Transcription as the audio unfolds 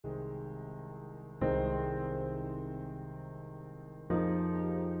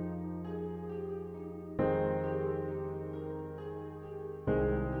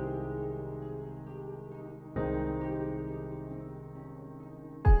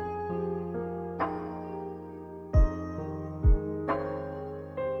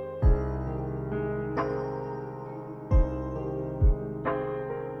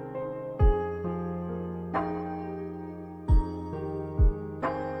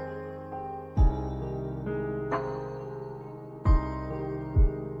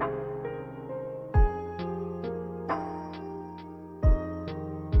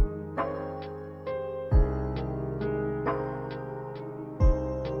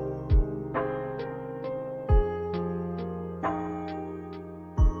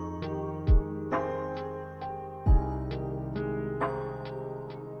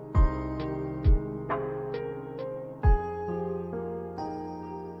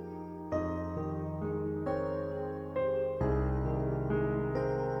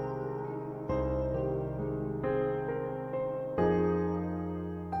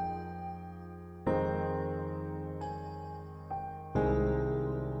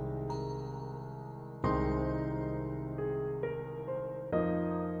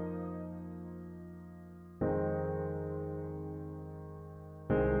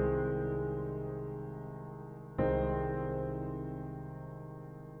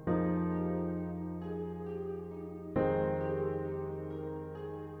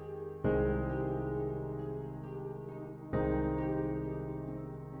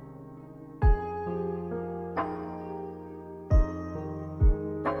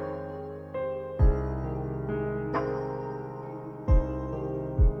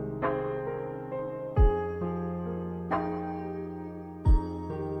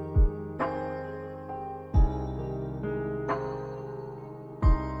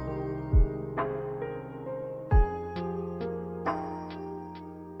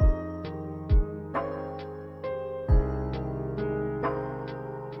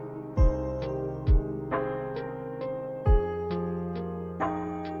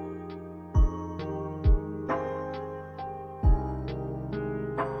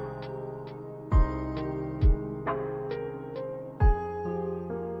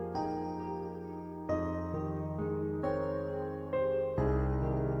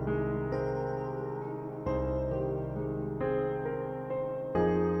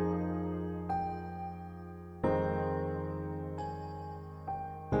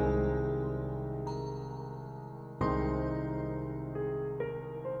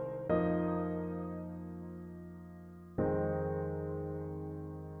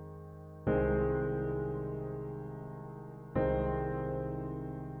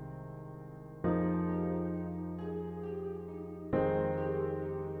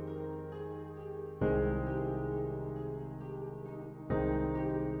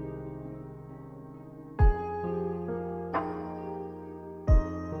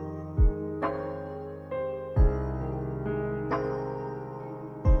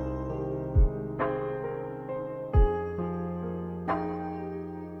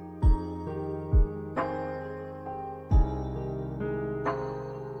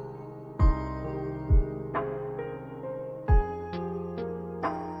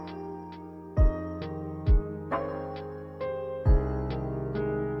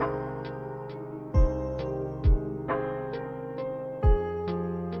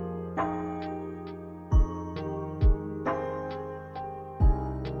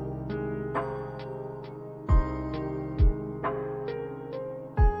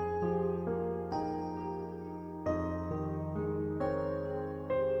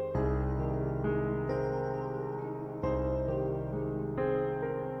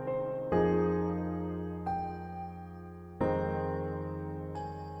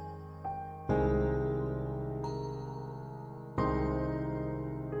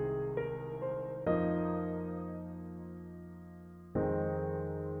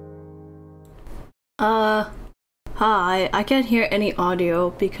Uh, Hi. I can't hear any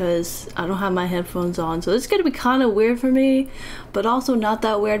audio because I don't have my headphones on, so it's gonna be kind of weird for me, but also not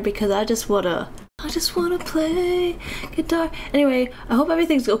that weird because I just wanna play guitar. Anyway, I hope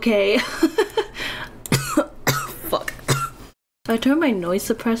everything's okay. Fuck. I turned my noise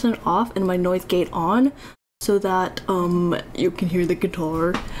suppressant off and my noise gate on so that you can hear the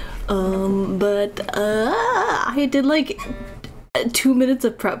guitar. I did like 2 minutes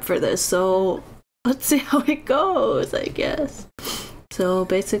of prep for this, so let's see how it goes, I guess. So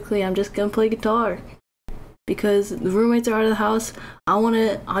basically I'm just gonna play guitar because the roommates are out of the house. I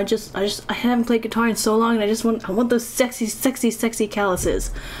haven't played guitar in so long, and I want those sexy calluses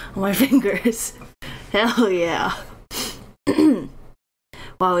on my fingers. Hell yeah.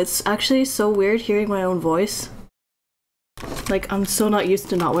 Wow, it's actually so weird hearing my own voice. Like, I'm so not used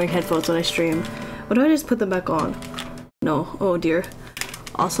to not wearing headphones when I stream. What do I just put them back on? No, oh dear.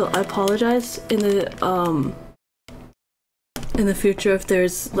 Also, I apologize in the future if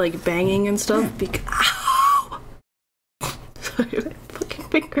there's like banging and stuff because ow! Sorry, my fucking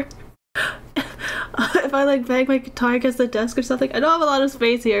finger. If I like bang my guitar against the desk or something, I don't have a lot of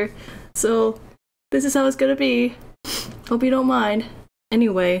space here, so this is how it's gonna be. Hope you don't mind.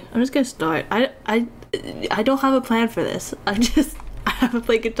 Anyway, I'm just gonna start. I don't have a plan for this. I haven't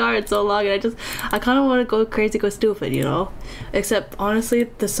played guitar in so long, and I kind of want to go crazy, go stupid, you know? Except, honestly,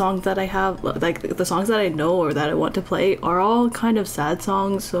 the songs that I have, like, the songs that I know or that I want to play are all kind of sad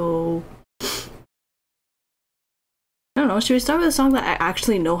songs, so I don't know, should we start with a song that I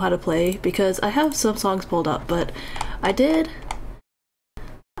actually know how to play? Because I have some songs pulled up, but I did,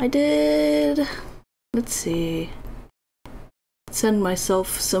 let's see, send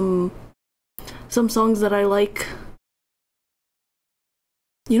myself some songs that I like.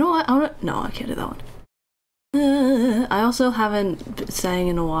 You know what? No, I can't do that one. I also haven't sang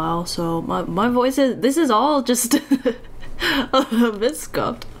in a while, so my voice this is all just a bit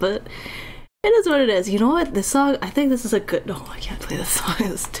scuffed, but it is what it is. You know what? This song, I think this is a good. No, I can't play this song.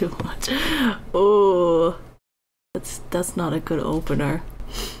 It's too much. Oh, that's not a good opener.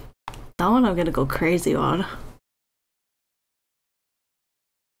 That one I'm gonna go crazy on.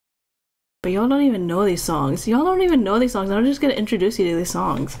 But y'all don't even know these songs. I'm just gonna introduce you to these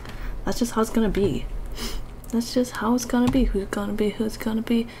songs. That's just how it's gonna be. That's just how it's gonna be. Who's gonna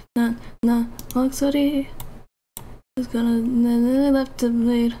be? Na luxury. Who's gonna left to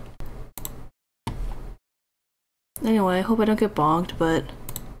bleed? Anyway, I hope I don't get bonked, but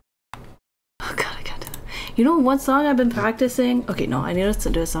oh god, I can't do that. You know one song I've been practicing? Okay, no, I need to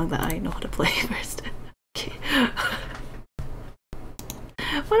do a song that I know how to play first. Okay.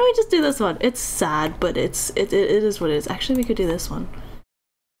 Why don't we just do this one? It's sad, but it is what it is. Actually, we could do this one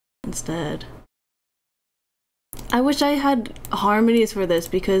instead. I wish I had harmonies for this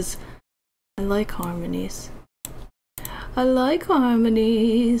because I like harmonies.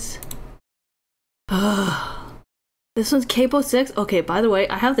 This one's capo 6. Okay, by the way,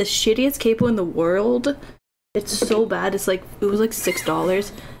 I have the shittiest capo in the world. It's so bad. It was like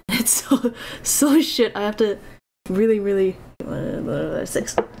 $6. It's so shit. I have to really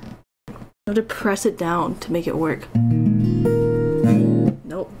 6. I have to press it down to make it work.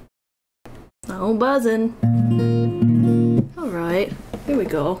 Nope. No buzzing. Alright, here we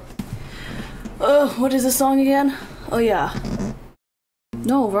go. Oh, what is this song again? Oh yeah.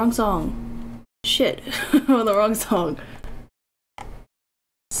 No, wrong song. Shit. I'm on the wrong song.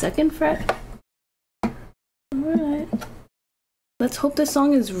 2nd fret? Alright. Let's hope this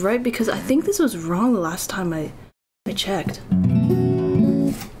song is right because I think this was wrong the last time I checked.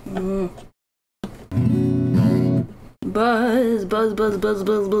 Buzz. You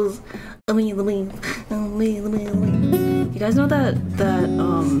guys know that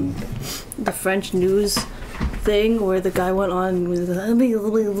the French news thing where the guy went on with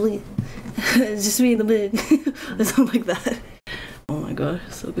it's just me in the big or something like that. Oh my god,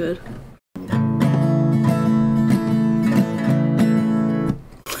 so good.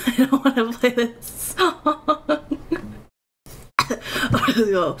 I don't want to play this song. Let's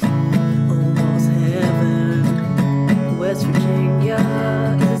go. Almost heaven, West Virginia.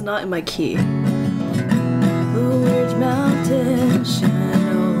 This is not in my key. Blue Ridge Mountain,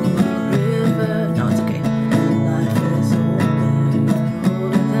 Shenandoah River. No, it's okay. Life is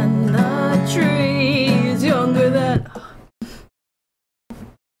older than the trees, younger than.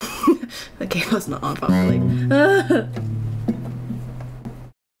 The game was not on properly.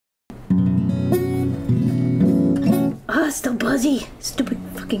 Still buzzy. Stupid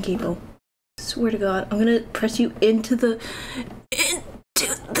fucking cable. Swear to God, I'm gonna press you into the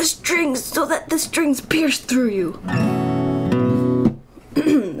strings so that the strings pierce through you.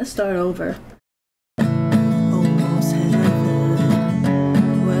 Let's start over.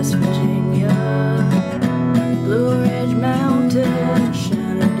 Blue Ridge Mountain,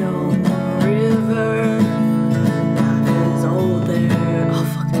 Shenandoah River. Life is old there. Oh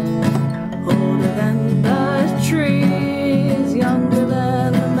fuck. Older than the trees, younger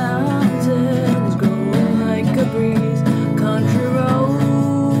than the mountains, growing like a breeze. Country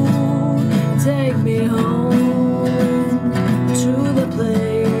road, take me home to the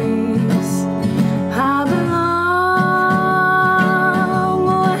place I belong.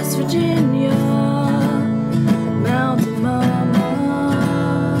 West Virginia, Mountain Mama,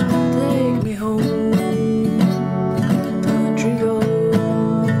 take me home. Country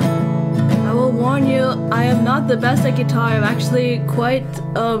road. I will warn you, I am not the best at guitar. I'm actually quite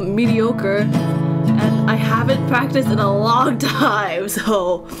mediocre, and I haven't practiced in a long time,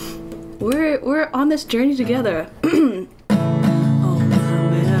 so we're on this journey together. Oh my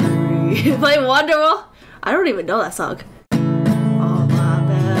memory. Play Wonderwall? I don't even know that song. All my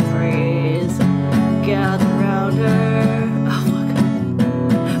memories gather around her. Oh fuck.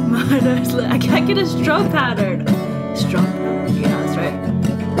 I can't get a strum pattern. Strum pattern, yeah, that's right.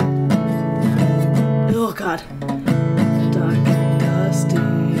 Oh god. Dark and dusty,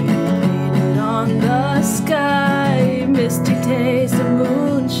 painted on the sky, misty taste of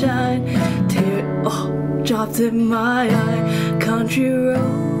moonshine, tear dropped in my eye. Country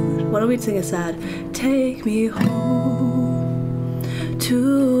road, why don't we sing it sad? Take me home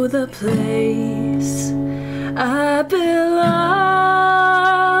to the place I belong.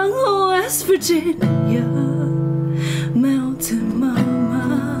 West Virginia, Mountain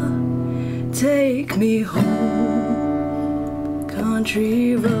Mama, take me home.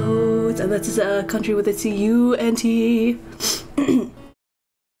 Country roads, and that's a country with a C-U-N-T. You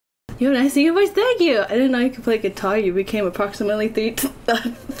have a nice singing voice, thank you! I didn't know you could play guitar. You became approximately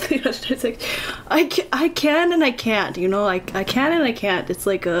 306. I can and I can't, you know, I can and I can't. It's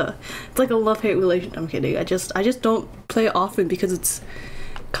like a love-hate relationship. I'm kidding. I just don't play often because it's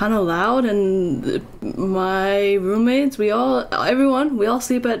kind of loud, and my roommates, we all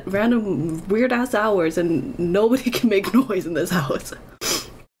sleep at random weird ass hours, and nobody can make noise in this house.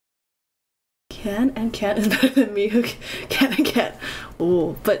 Can and can't is better than me. Can and can't.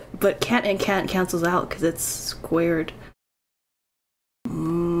 Oh, but can't and can't cancels out because it's squared.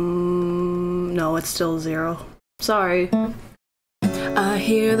 No, it's still 0. Sorry. I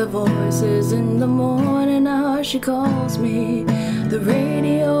hear the voices in the morning hour. She calls me. The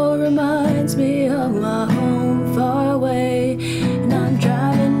radio reminds me of my home far away, and I'm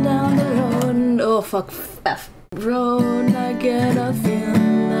driving down the road. And, oh fuck, F road. I get a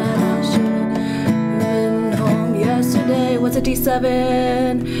feeling that I should have been home yesterday. What's a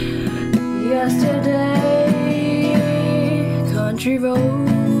D7? Yesterday. Country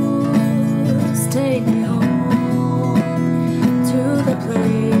roads, take me home to the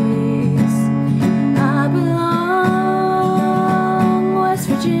place I belong. West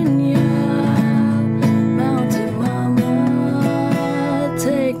Virginia, Mountain Mama,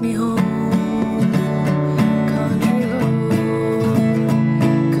 take me home. Country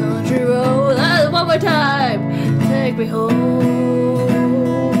road, one more time. Take me home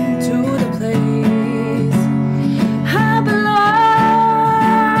to the place I belong.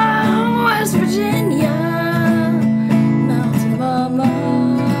 West Virginia, Mountain Mama,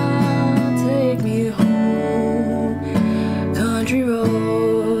 take me home. Country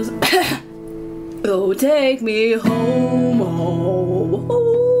roads. Oh, take me home,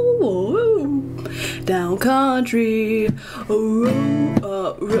 home, down country road.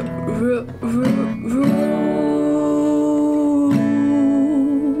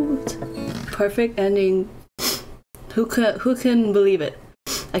 Perfect ending. Who can believe it?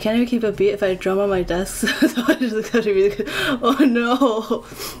 I can't even keep a beat if I drum on my desk. So I just gotta be really good. Oh no!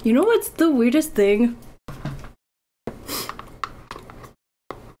 You know what's the weirdest thing?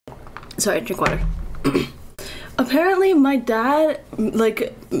 Sorry, drink water. Apparently my dad,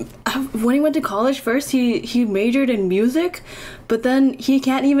 like, when he went to college first, he majored in music, but then he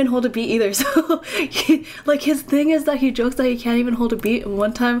can't even hold a beat either. So like his thing is that he jokes that he can't even hold a beat. And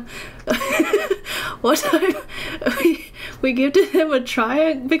one time we gifted him a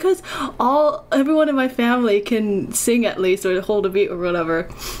triangle because everyone in my family can sing at least or hold a beat or whatever.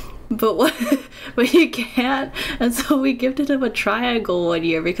 But he can't, and so we gifted him a triangle one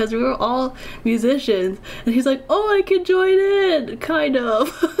year because we were all musicians, and he's like, oh, I can join in, kind of.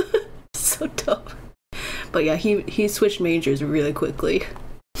 So dumb. But yeah, he switched majors really quickly.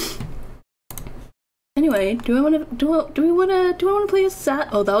 Anyway, do I want to play a sad?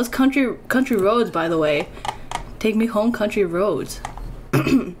 Oh, that was Country Roads, by the way. Take Me Home, Country Roads.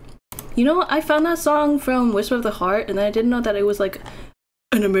 You know, I found that song from Whisper of the Heart, and I didn't know that it was like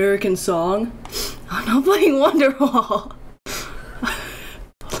an American song. I'm not playing Wonderwall.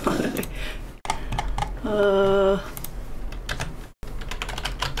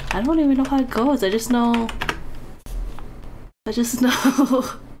 I don't even know how it goes. I just know. God,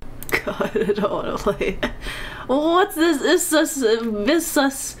 I don't want to play. What's this? This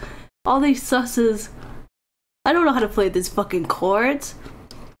sus. All these susses. I don't know how to play these fucking chords.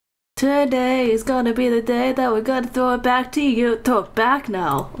 Today is gonna be the day that we're gonna throw it back to you. Throw it back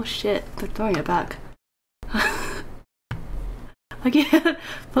now. Oh shit, they're throwing it back. I can't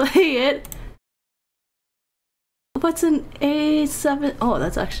play it. What's an A7? Oh,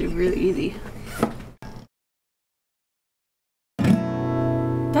 that's actually really easy.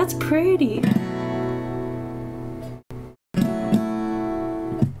 That's pretty.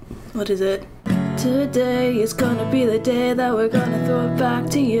 What is it? Today is gonna be the day that we're gonna throw it back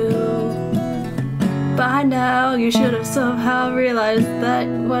to you. By now, you should have somehow realized that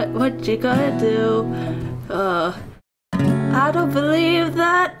what you gotta do. I don't believe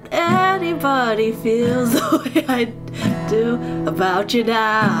that anybody feels the way I do about you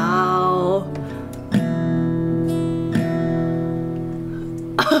now.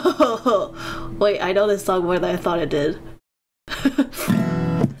 Oh, wait, I know this song more than I thought it did.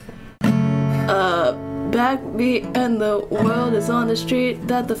 Back me and the world is on the street,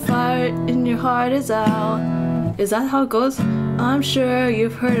 that the fire in your heart is out. Is that how it goes? I'm sure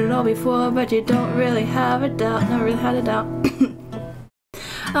you've heard it all before, but you don't really have a doubt. Never really had a doubt.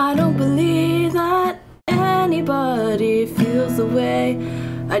 I don't believe that anybody feels the way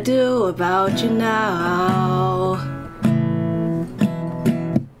I do about you now.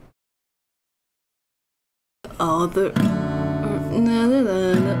 Oh,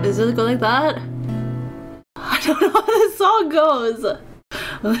 is it go like that? I don't know how this song goes. I'm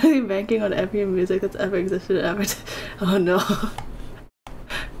literally banking on every music that's ever existed ever. Oh no.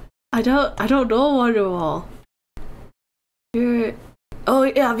 I don't know Wonderwall. Oh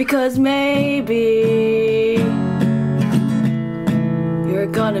yeah, because maybe you're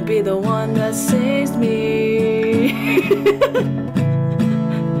gonna be the one that saves me.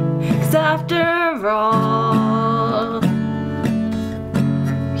 'Cause after all,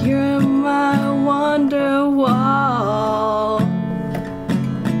 you're my Wonderwall.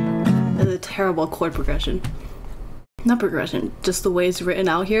 That's a terrible chord progression. Not progression, just the way it's written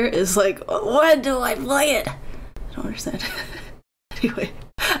out here is like, when do I play it? I don't understand. Anyway,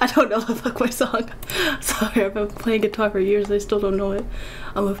 I don't know the fuck my song. Sorry, I've been playing guitar for years and I still don't know it.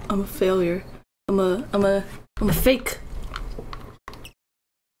 I'm a failure. I'm a fake.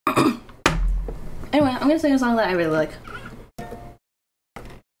 Anyway, I'm gonna sing a song that I really like.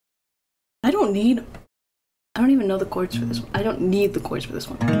 I don't even know the chords for this one. I don't need the chords for this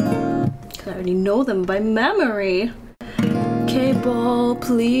one. Cause I already know them by memory. Cable,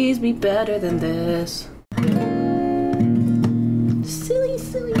 please be better than this. Silly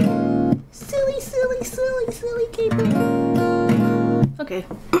cable. Okay.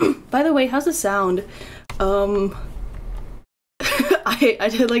 By the way, how's the sound? I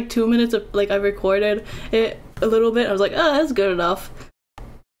did like 2 minutes of I recorded it a little bit. I was like, oh, that's good enough.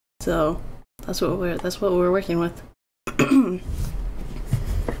 So that's what we're working with.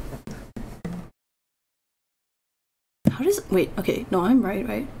 How does wait? Okay, no, I'm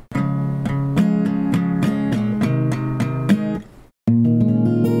right.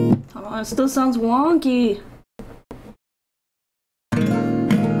 Oh, it still sounds wonky.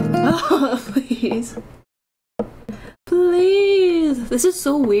 Oh, please. Please. This is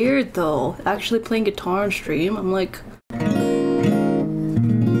so weird though. Actually playing guitar on stream. I'm like, I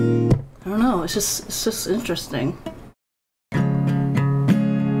don't know. It's just interesting.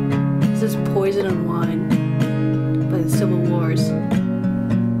 This is Poison and Wine by the Civil Wars.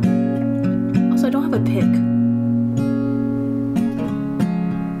 Also, I don't have a pick.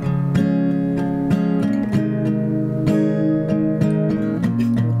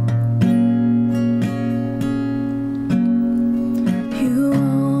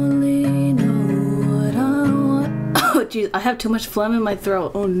 Jeez, I have too much phlegm in my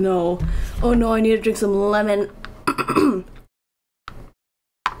throat. Oh no. Oh no, I need to drink some lemon.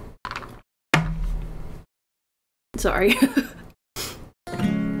 Sorry.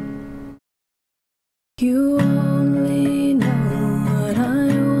 You only know what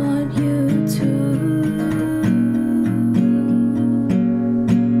I want you to.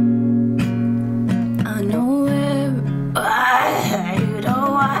 I know where you don't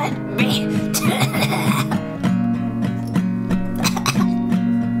want me to.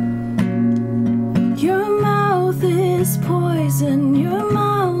 Your mouth is poison, your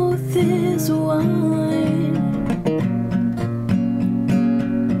mouth is wine.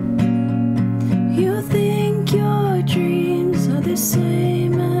 You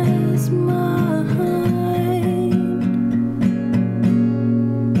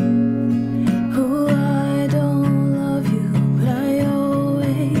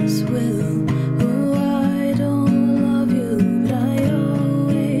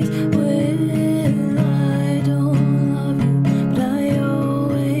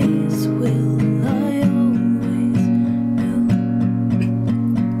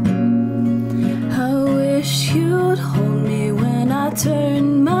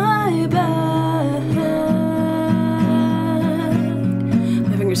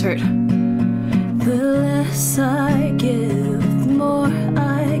fingers hurt. The less I give, the more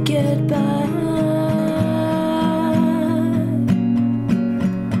I get back.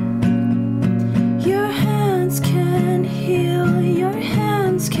 Your hands can heal, your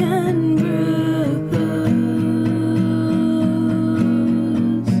hands can bruise.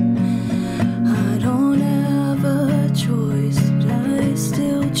 I don't have a choice, but I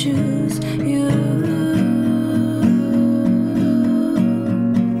still choose you.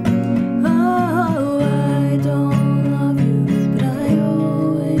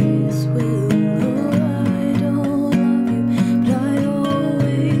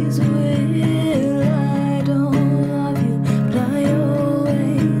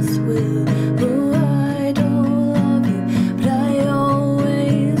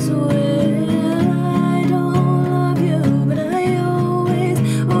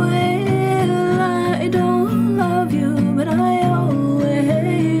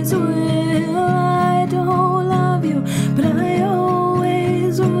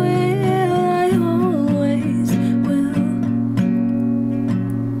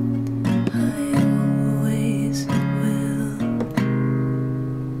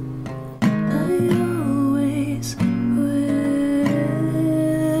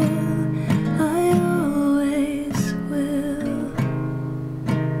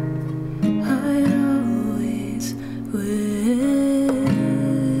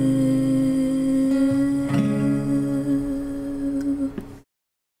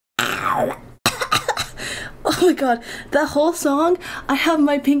 Oh my god, that whole song, I have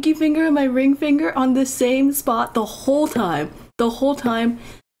my pinky finger and my ring finger on the same spot the whole time. The whole time.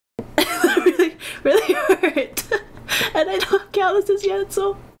 That really, really hurt. And I don't have calluses yet,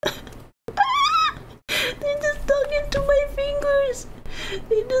 so... They just dug into my fingers.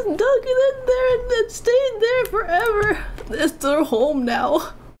 They just dug it in there and then stayed there forever. It's their home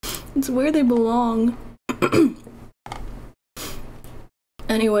now. It's where they belong.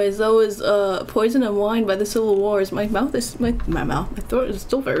 Anyways, that was Poison and Wine by the Civil Wars. My throat is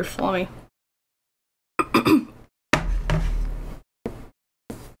still very phlegmy.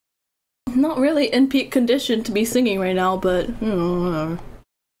 Not really in peak condition to be singing right now, but whatever.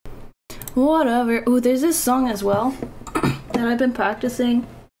 Whatever. Ooh, there's this song as well that I've been practicing.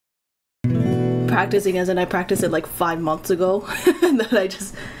 Practicing as in I practiced it like 5 months ago, and then I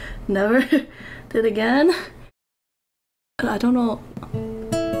just never did again. And I don't know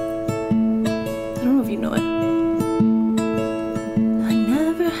if you know it. I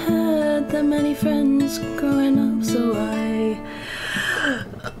never had that many friends growing up, so I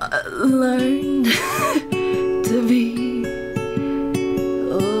learned to be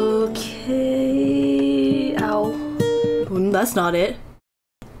okay. Ow. That's not it.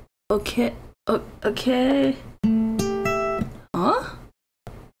 Okay. Okay. Huh?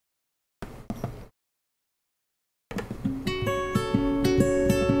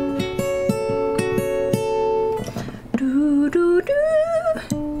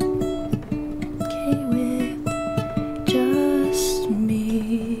 Okay, with just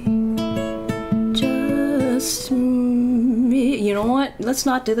me. You know what? Let's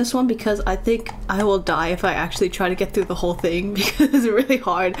not do this one because I think I will die if I actually try to get through the whole thing because it's really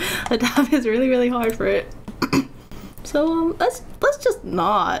hard. The tab is really, really hard for it. So let's just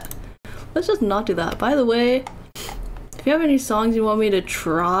not. Let's just not do that. By the way, if you have any songs you want me to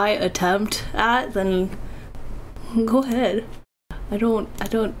attempt at, then go ahead. I don't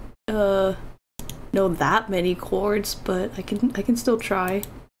know that many chords, but I can still try.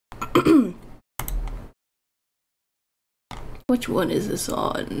 Which one is this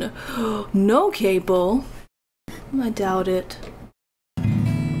on? No cable. I doubt it.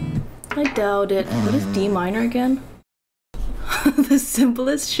 I doubt it. What is D minor again? The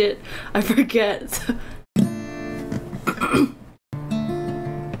simplest shit. I forget.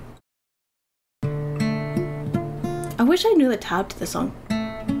 I wish I knew the tab to this song.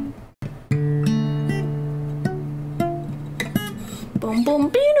 Boom boom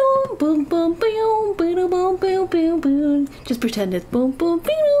boom boom boom boom boom boom boom boom boom. Just pretend it's boom boom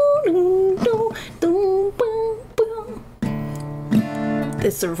boom boom boom boom boom.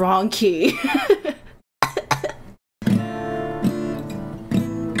 It's the wrong key.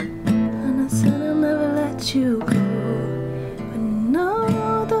 And I said I'll never let you go, but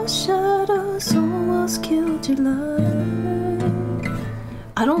now those shadows almost killed your love.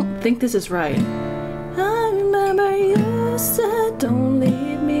 I don't think this is right. I remember you said don't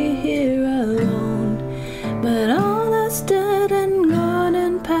leave me here alone, but all that's dead and gone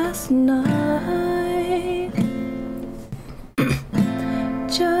and past night.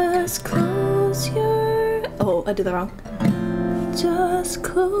 Just close your... Oh, I did that wrong. Just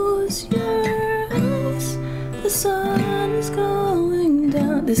close your eyes. The sun is going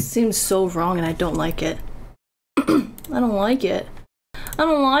down. This seems so wrong and I don't like it. I don't like it. I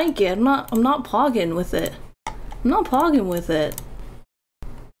don't like it. I'm not pogging with it. I'm not pogging with it.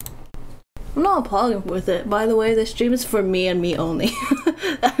 I'm not pogging with it. By the way, this stream is for me and me only.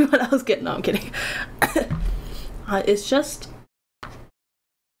 Everyone else get. No, I'm kidding. It's just.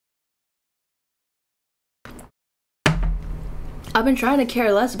 I've been trying to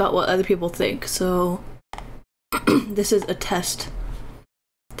care less about what other people think, so this is a test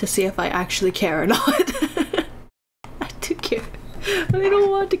to see if I actually care or not. I do care, but I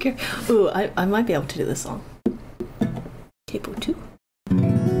don't want to care. Ooh, I might be able to do this song. Capo 2.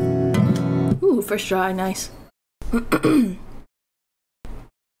 Ooh, first try, nice. Let's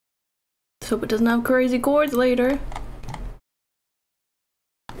hope it doesn't have crazy chords later.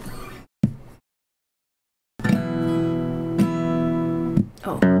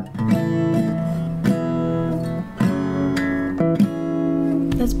 Oh.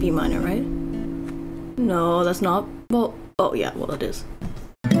 That's B minor, right? No, that's not. Well, oh yeah, well it is.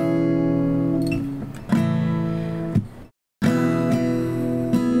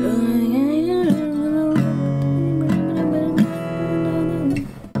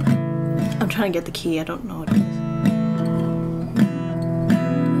 I'm trying to get the key, I don't know what it is.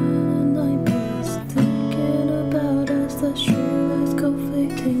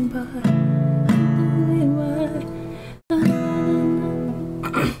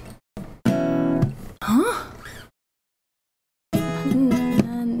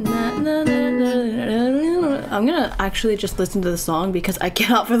 I'm gonna actually just listen to the song because I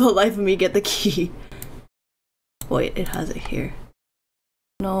cannot for the life of me get the key. Wait, it has it here.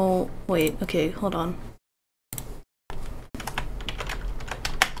 No, wait, okay, hold on.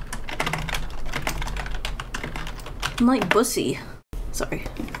 I'm like Bussy. Sorry.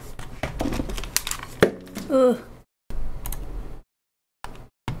 Ugh.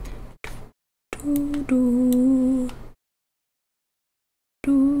 Do do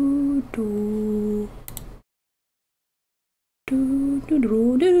do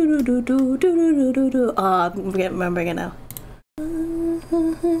do. I'm remembering it now.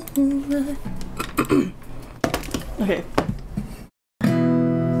 Okay.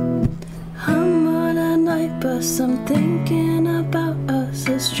 I'm on a night bus, I'm thinking about us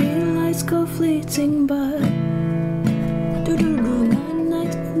as streetlights go fleeting by.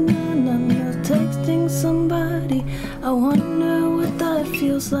 Texting somebody, I wonder what that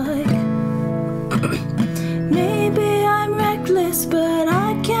feels like. Maybe I'm reckless, but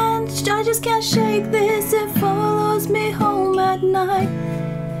I just can't shake this. It follows me home at night.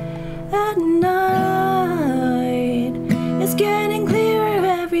 At night, it's getting clearer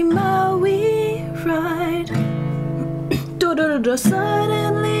every mile we ride.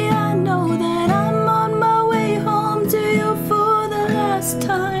 Suddenly I know that I'm on my way home to you for the last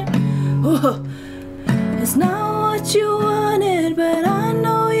time. It's not what you wanted, but I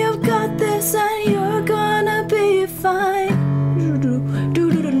know you've got this and you're gonna be fine.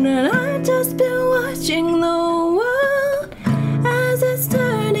 I've just been watching the world as it's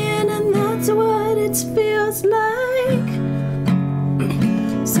turning, and that's what it feels like.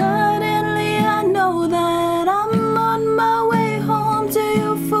 Suddenly I know that I'm on my way home to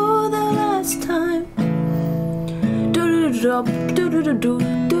you for the last time.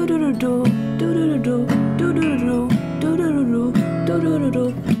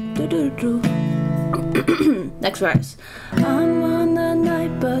 Next verse. I'm on the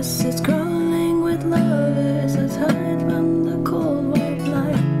night bus, it's crawling with lovers, let's hide from the cold white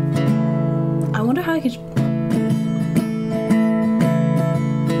light. I wonder how I could.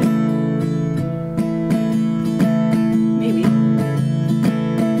 Maybe.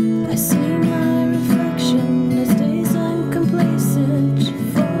 I see my reflection, it stays uncomplacent, she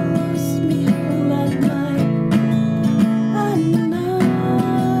follows me home at night. At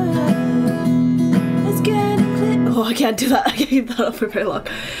night, it's getting clear. Oh, I can't do that. I can't keep that up for very long.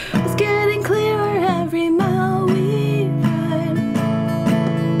 It's getting clearer every mile we ride.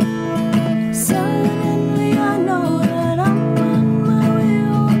 Suddenly I know that I'm on my way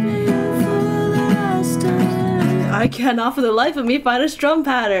home to you for the last time. I cannot for the life of me find a strum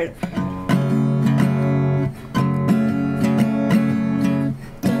pattern.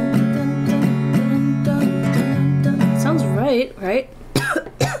 Sounds right, right?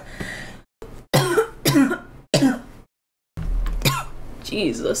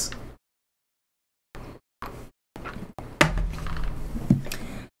 Jesus.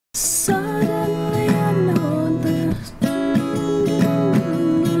 Suddenly I know this.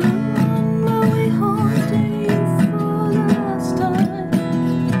 On my way home to you for the last time.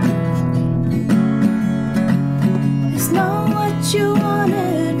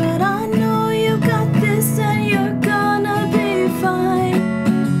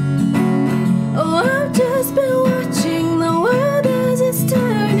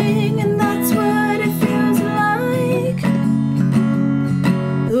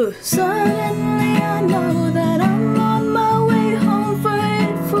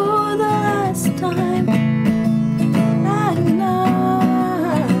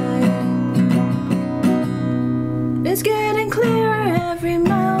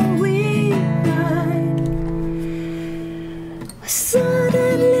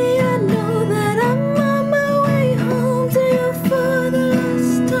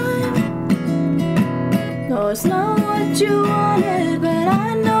 it's not what you wanted, but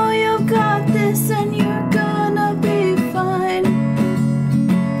I know you've got this and you're gonna be fine.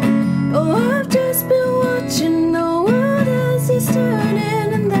 Oh, I've just been watching the world as it's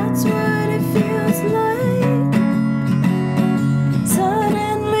turning, and that's what it feels like.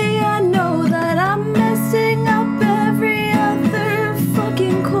 Suddenly I know that I'm messing up every other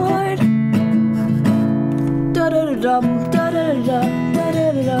fucking chord. Da da da da da da da da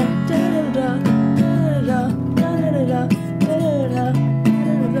da da da da da.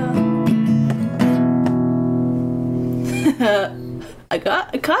 I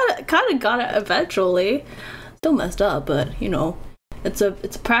kind of got it eventually. Still messed up, but you know, it's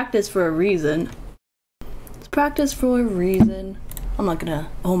practice for a reason. It's practice for a reason. I'm not gonna.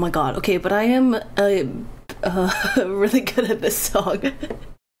 Oh my god. Okay, but I am really good at this song.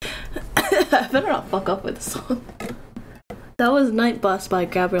 I better not fuck up with the song. That was Night Bus by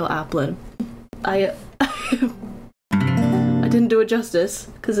Gabriel Aplin. I didn't do it justice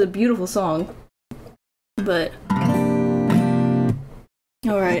because it's a beautiful song, but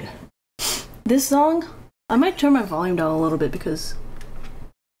all right. This song, I might turn my volume down a little bit because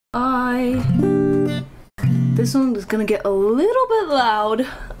this one is gonna get a little bit loud,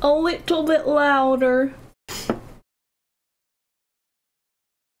 a little bit louder.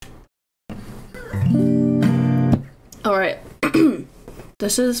 All right.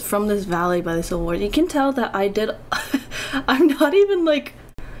 This is From This Valley by the Civil War. You can tell that I'm not even like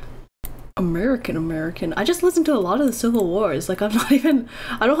American. I just listen to a lot of the Civil Wars. Like I don't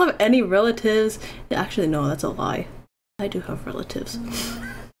have any relatives. Actually, no, that's a lie. I do have relatives.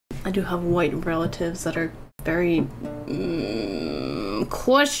 I do have white relatives that are very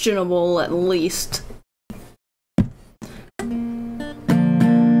questionable, at least.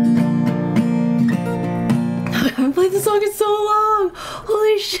 I haven't played this song in so long!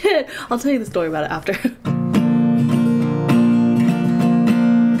 Holy shit! I'll tell you the story about it after.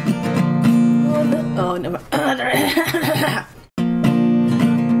 Oh, never.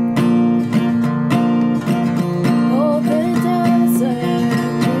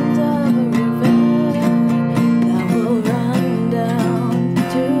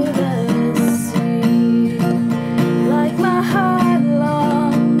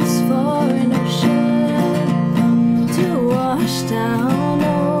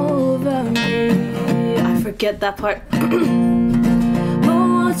 Get that part.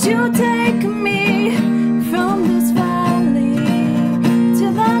 Won't you take me from this valley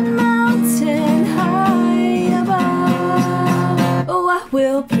to that mountain high above? Oh, I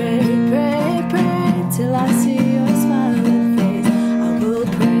will pray, pray, pray till I see your smiling face. I will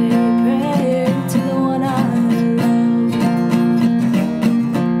pray, pray to the one I love.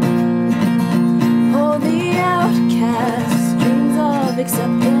 Oh, the outcast dreams of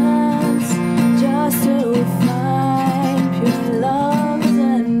acceptance, just to find pure love's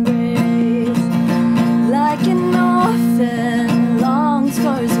embrace. Like an orphan longs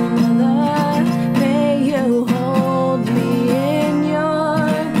for his mother, may you hold me in your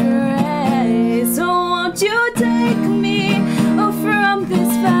grace. So won't you take me from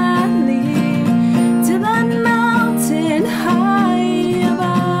this valley to that mountain high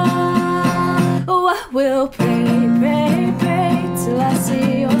above? Oh, I will pray, pray, pray till I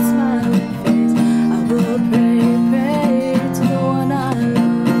see your smiling face. I will pray, pray to the one I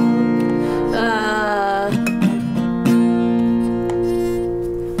love.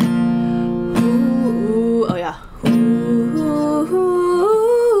 Ooh, oh yeah.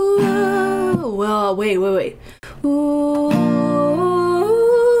 Ooh, well, wait. Ooh.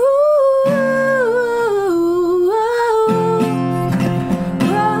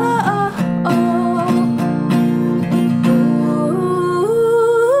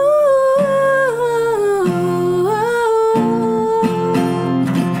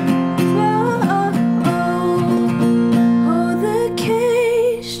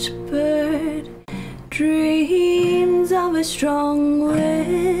 A strong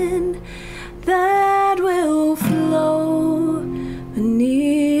wind that will flow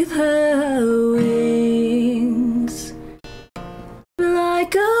beneath her wings,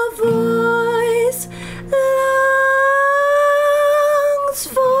 like a voice longs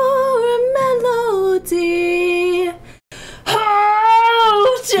for a melody.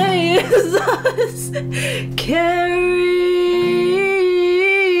 Oh, Jesus, carry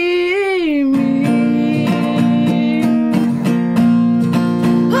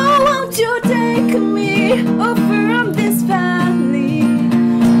oh, from this valley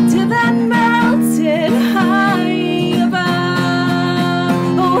to that mountain high above.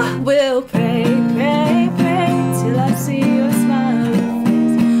 Oh, I will pray, pray, pray till I see your smiling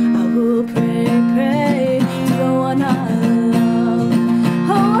face. I will pray, pray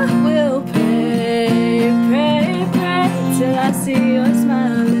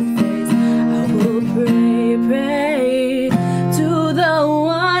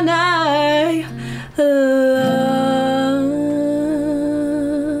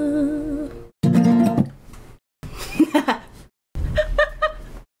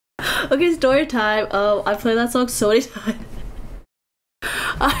story time. Oh, I played that song so many times.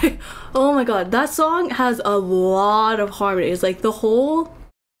 Oh my god, that song has a lot of harmonies. Like the whole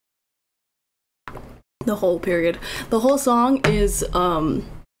period. The whole song is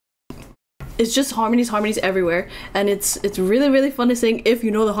it's just harmonies everywhere, and it's really fun to sing if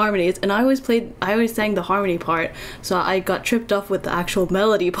you know the harmonies. And I always sang the harmony part, so I got tripped up with the actual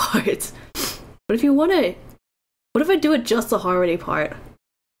melody parts. But if you want to, what if I do it just the harmony part?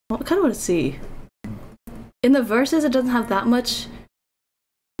 I kind of want to see. In the verses, it doesn't have that much.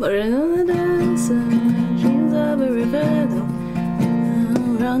 But in the dance, dreams of a river,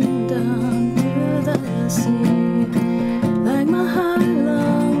 run down to the sea, like my heart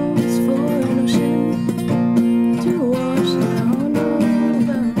longs for an ocean to wash down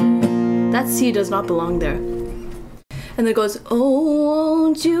over. That sea does not belong there. And then it goes, oh,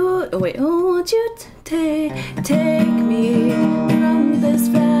 won't you take me from this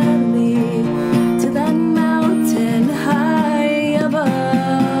valley to that mountain high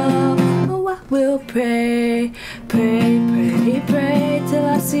above? Oh, I will pray till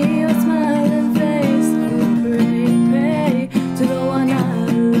I see your smiling face. I will pray to the one I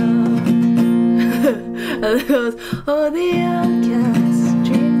love. And then it goes, oh, the outcast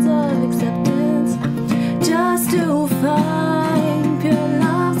dreams of acceptance, just to find pure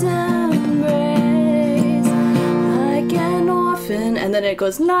love's embrace, like an orphan. And then it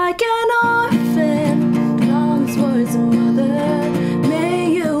goes, like an orphan longs for his mother,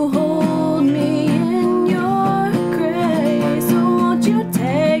 may you hold me in your grace. So won't you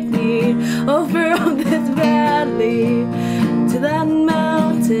take me over on this valley to that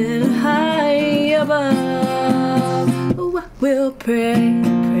mountain high above? Oh, I will pray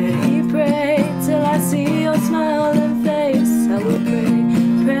till I see your smiling face. I will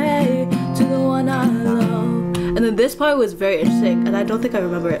pray to the one I love. And then this part was very interesting, and I don't think I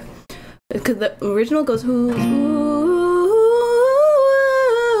remember it, because the original goes ooh,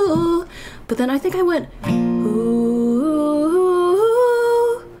 but then I think I went ooh,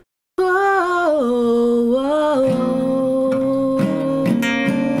 whoa, whoa, whoa.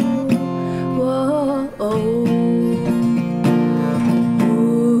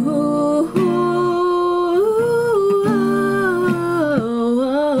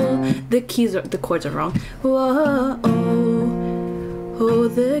 The chords are wrong. Whoa, oh,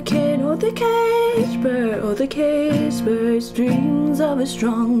 the cage bird dreams of a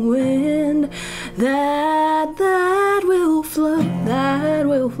strong wind that will float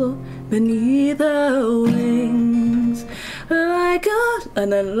beneath the wings, like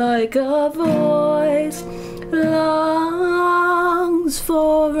a voice longs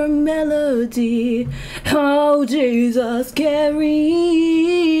for a melody. Oh, Jesus, carry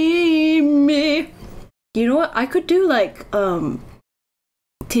me. You know what? I could do like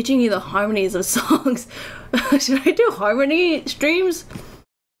teaching you the harmonies of songs. Should I do harmony streams?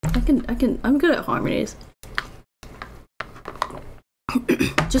 I'm good at harmonies.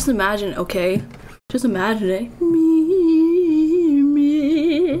 Just imagine, okay? Just imagine it. Me,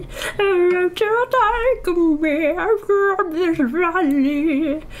 take me from this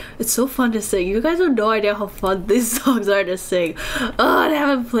valley. It's so fun to sing. You guys have no idea how fun these songs are to sing. Oh, I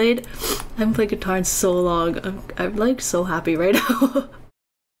haven't played guitar in so long. I'm like so happy right now.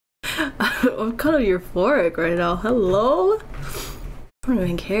 I'm kind of euphoric right now. Hello? I don't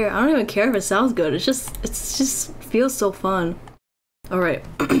even care. I don't even care if it sounds good. It just feels so fun. Alright.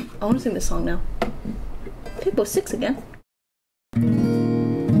 I want to sing this song now. People 6 again.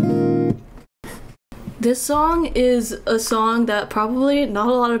 This song is a song that probably not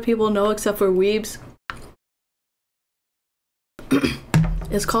a lot of people know except for weebs.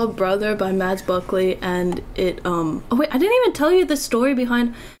 It's called Brother by Mads Buckley, and it oh wait, I didn't even tell you the story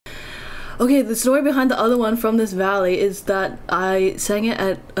behind. Okay, the story behind the other one, From This Valley, is that I sang it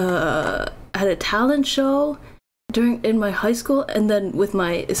at a talent show in my high school, and then with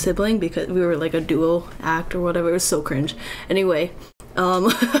my sibling, because we were like a duo act or whatever. It was so cringe. Anyway,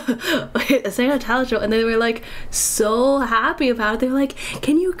 I sang at a talent show, and they were like so happy about it. They were like,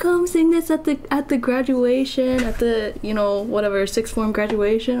 "Can you come sing this at the graduation, at the whatever sixth form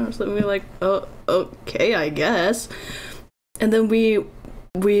graduation or something?" We were like, "Oh, okay, I guess." And then we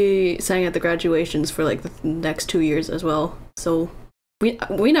sang at the graduations for like the next 2 years as well. So we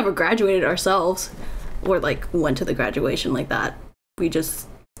never graduated ourselves or like went to the graduation like that. We just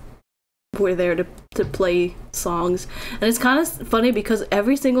were there to play songs. And it's kind of funny because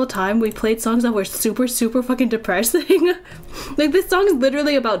every single time we played songs that were super fucking depressing. Like, this song is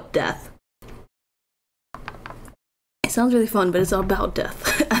literally about death. It sounds really fun, but it's all about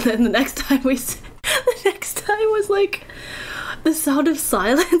death. And then the next time was like The Sound of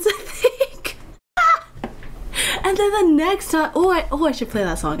Silence, I think. And then the next time, I should play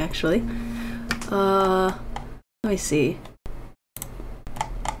that song actually. Let me see.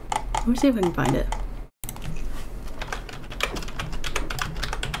 Let me see if I can find it.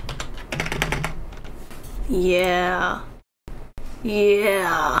 Yeah.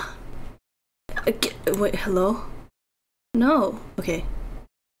 Yeah. Wait, hello? No. Okay.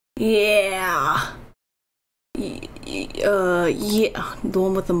 Yeah. Yeah. The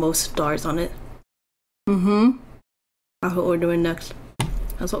one with the most stars on it. Mm-hmm. That's what we're doing next.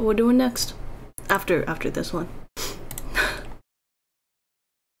 That's what we're doing next. After this one.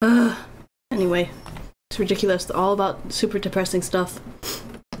 Anyway. It's ridiculous. They're all about super depressing stuff.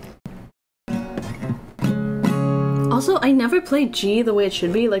 Also, I never played G the way it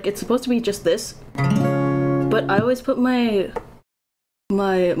should be. Like, it's supposed to be just this. But I always put my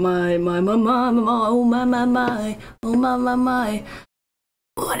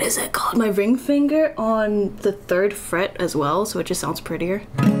what is it called? My ring finger on the 3rd fret as well, so it just sounds prettier.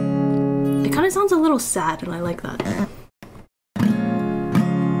 It kind of sounds a little sad, and I like that.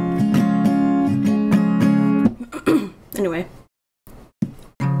 Anyway.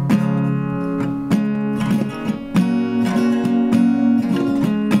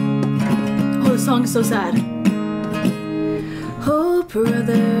 Oh, the song is so sad. Oh,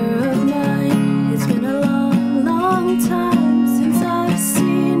 brother of mine, it's been a long, long time since I've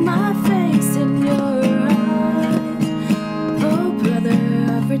seen my face in your eyes. Oh, brother,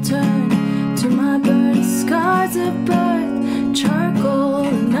 I've returned to my burnt scars of birth. Charcoal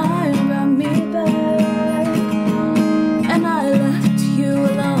and iron brought me back, and I left you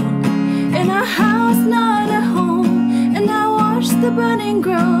alone in a house, not a home. And I watched the burning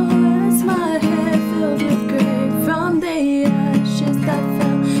grow as my hair filled with gray from the ashes that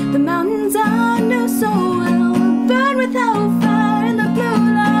fell. The mountains I knew so well burned without fire in the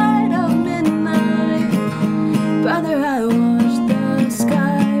blue light of midnight. Brother, I watched the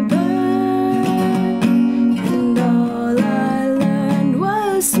sky burn, and all I learned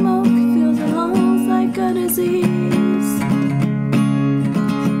was smoke fills the lungs like a disease.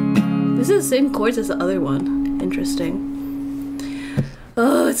 This is the same chords as the other one. Interesting.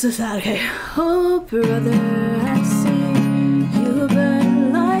 Oh, it's so sad. Okay. Oh, brother, I see you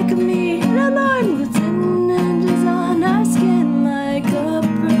burn like me. The Lord was in and is on our skin like a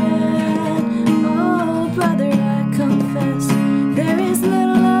brand. Oh, brother, I confess there is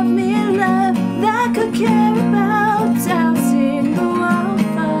little of me left that could care about dousing the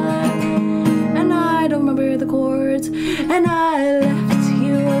wildfire. And I don't remember the chords, and I left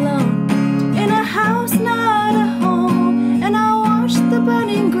you alone in a house, not a home. And I watched the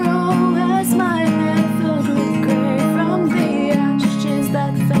burning grow as my hair filled with gray from the ashes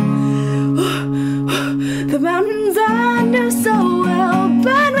that fell. The mountains I knew so well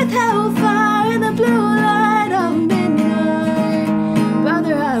burned with hellfire in the blue light of midnight.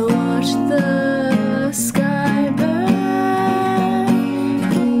 Brother, I watched the sky burn,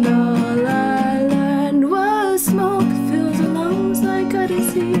 and all I learned was smoke fills the lungs like a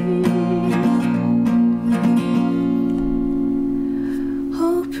disease.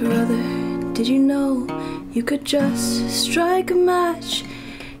 Oh, brother, did you know you could just strike a match?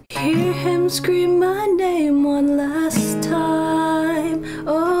 Hear him scream my name one last time.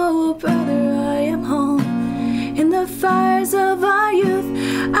 Oh, brother, I am home in the fires of our youth.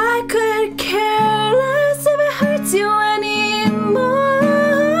 I could care less if it hurts you anymore.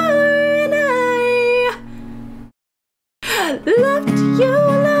 And I left you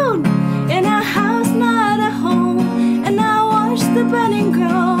alone in a house, not a home. And I watched the burning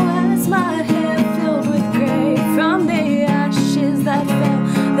grow as my hair filled with gray from the ashes that fell.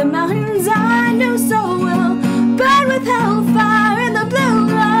 The mountains I knew so well burned with hellfire in the blue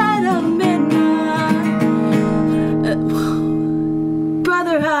light of midnight.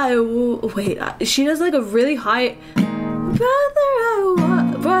 Brother, wait, she does like a really high.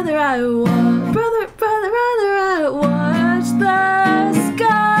 Brother, I watched the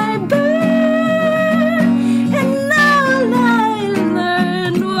sky burn, and all I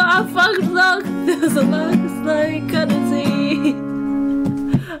learned was fuck luck. This looks like a disease.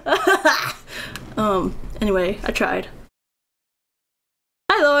 Anyway, I tried.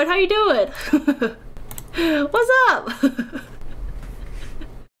 Hi Lord, how you doing? What's up?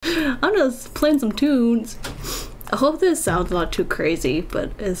 I'm just playing some tunes. I hope this sounds not too crazy,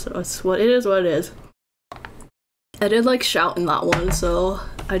 but it's what it is. What it is. I did like shout in that one, so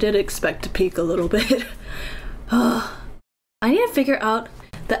I did expect to peak a little bit. I need to figure out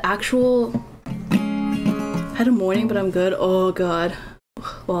the actual. I had a morning, but I'm good. Oh god.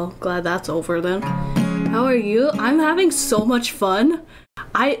 Well, glad that's over then. How are you? I'm having so much fun.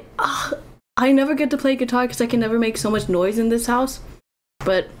 I never get to play guitar because I can never make so much noise in this house.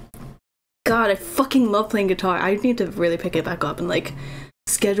 But God, I fucking love playing guitar. I need to really pick it back up and like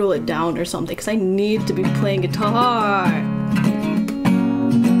schedule it down or something because I need to be playing guitar.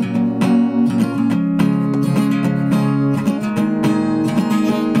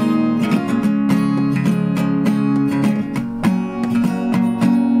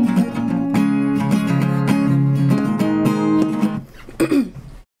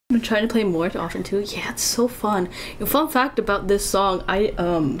 I'm trying to play more often too. Yeah, it's so fun. Fun fact about this song, I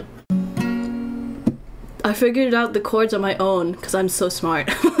figured out the chords on my own because I'm so smart.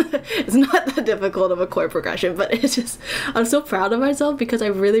 It's not that difficult of a chord progression, but it's just, I'm so proud of myself because I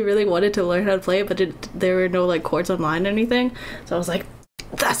really, really wanted to learn how to play it, but there were no like chords online or anything. So I was like,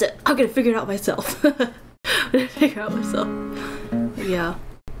 that's it. I'm gonna figure it out myself. I'm gonna figure it out myself. Yeah.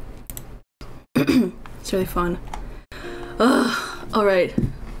 It's really fun. All right.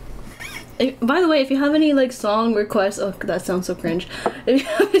 By the way, if you have any like song requests, oh that sounds so cringe. If you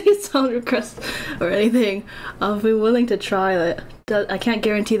have any song requests or anything, I'll be willing to try it. I can't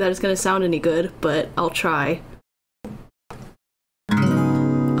guarantee that it's gonna sound any good, but I'll try.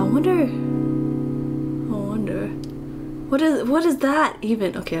 I wonder. What is that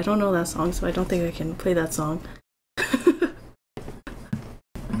even? Okay, I don't know that song, so I don't think I can play that song.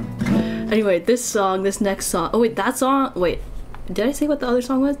 Anyway, this next song. Oh wait, that song. Wait. Did I say what the other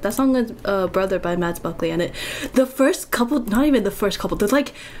song was? That song was Brother by Mads Buckley, and the first couple, not even the first couple, there's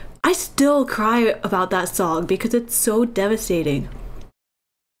like, I still cry about that song because it's so devastating.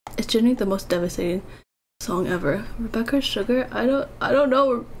 It's genuinely the most devastating song ever. Rebecca Sugar? I don't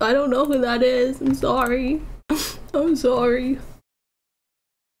know who that is. I'm sorry. I'm sorry.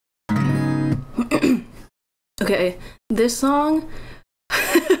 Okay, this song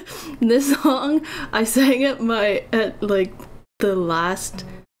I sang at like the last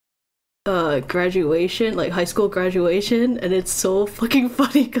graduation, like high school graduation, and it's so fucking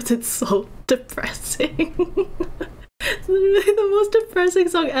funny because it's so depressing. It's literally the most depressing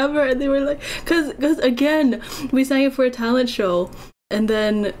song ever, and they were like, because again, we sang it for a talent show, and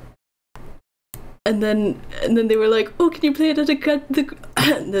then they were like, oh, can you play it at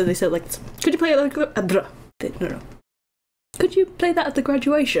then they said like, could you play it at no. Could you play that at the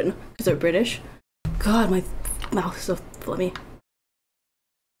graduation? Because they're British. God, my mouth is so phlegmy.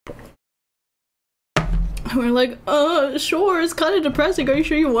 And we're like, sure, it's kind of depressing. Are you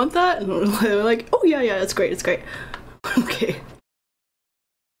sure you want that? And we're like, oh yeah, it's great. Okay.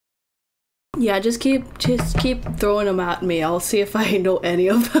 Yeah, just keep throwing them at me. I'll see if I know any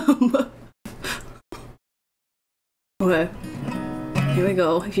of them. Okay. Here we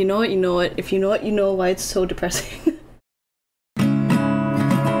go. If you know it, you know it. If you know it, you know why it's so depressing.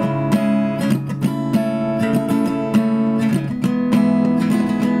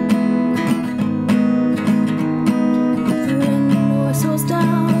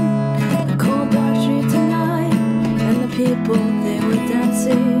 People, they were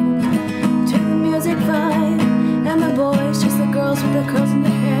dancing to the music vibe, and the boys, just the girls with the curls in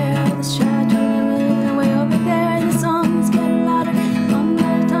their hair, the shadow way over there. The songs get louder one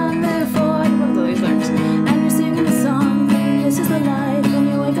at a time before you wrote those lyrics, and you're singing the song. This is the life, and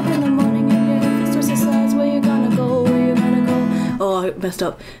you wake up in the morning and your head feels decides where you're gonna go, Oh, I messed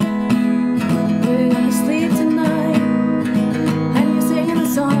up. Where you gonna sleep tonight, and you're singing the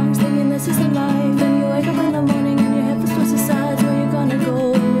songs, thinking this is the life, and you wake up in the morning and your head decides where you're gonna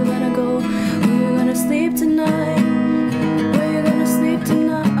go, where you're gonna sleep tonight, where you're gonna sleep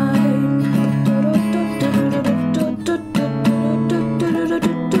tonight.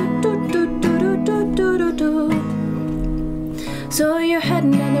 So you're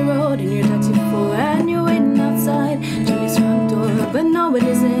heading down the road in your taxi 4, and you're waiting outside Jimmy's front door, but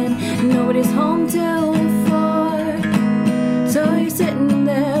nobody's in, nobody's home till 4. So you're sitting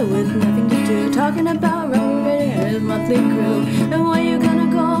there with nothing to do, talking about and his monthly crew, and where you gonna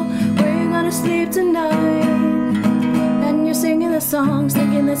go, where you gonna sleep tonight. And you're singing the songs,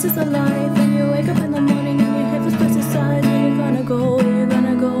 thinking this is the life, and you wake up in the morning and your head feels decides where you're gonna go,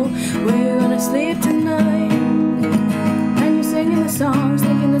 where you're gonna sleep tonight. And you're singing the songs,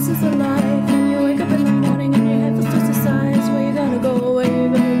 thinking this is the life, and you wake up in the morning and your head feels decides where you're gonna go, where you're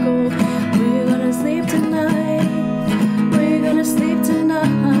gonna sleep tonight, where you're gonna sleep tonight.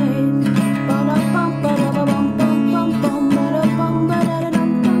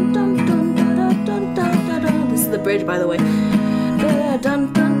 This is the bridge, by the way.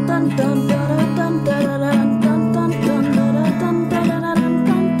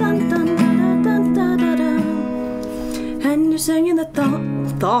 And you're singing the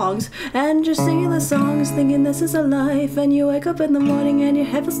thongs, and you're singing the songs, thinking this is a life. And you wake up in the morning and your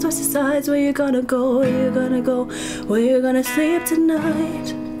head feels twice the size. Where you gonna go? Where you gonna go? Where you gonna sleep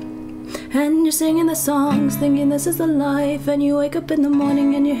tonight? And you're singing the songs, thinking this is the life. And you wake up in the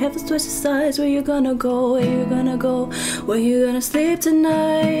morning and your head feels twice the size. Where you gonna go? Where you gonna go? Where you gonna sleep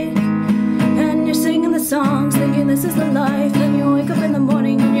tonight? And you're singing the songs, thinking this is the life. And you wake up in the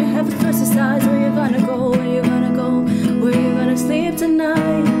morning and your head feels twice the size. Where you gonna go? Where you gonna go? Where you gonna sleep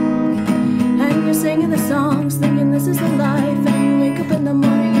tonight? And you're singing the songs, thinking this is the life. And you wake up in the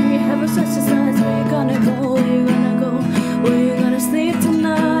morning and your head feels twice the size. Where you gonna go? Where you gonna go? Where you gonna sleep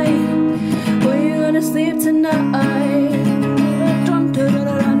tonight? Where you gonna sleep tonight?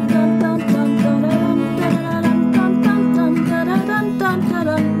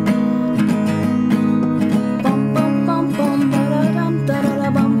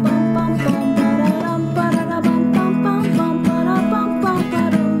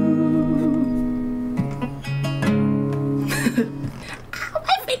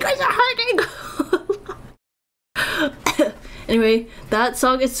 Anyway, that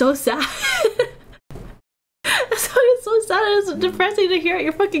song is so sad. That song is so sad. It's depressing to hear at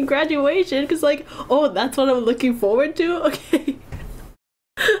your fucking graduation. Because, like, oh, that's what I'm looking forward to? Okay.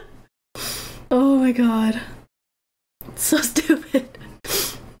 Oh my god. It's so stupid.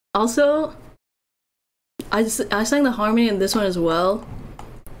 Also, I sang the harmony in this one as well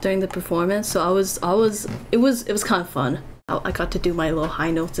during the performance. So it was kind of fun. I got to do my little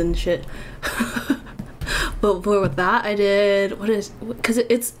high notes and shit. But for that, I did, because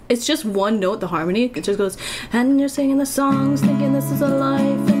it's just one note, the harmony. It just goes, and you're singing the songs, thinking this is a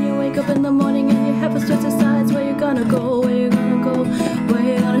life. And you wake up in the morning and your head starts to sides. Where you gonna go? Where you gonna go? Where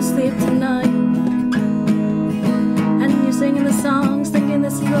you gonna sleep tonight? And you're singing the songs, thinking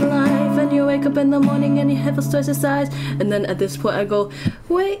this is a life. And you wake up in the morning and your head starts to sides. And then at this point I go,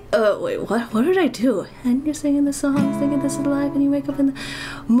 wait, what did I do? And you're singing the songs, thinking this is life. And you wake up in the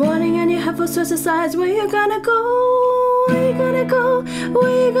morning and your head starts to sides. Where you gonna go? Where you gonna go?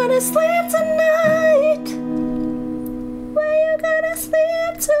 Where you gonna sleep tonight? Where you gonna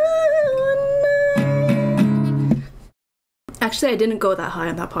sleep tonight? Actually, I didn't go that high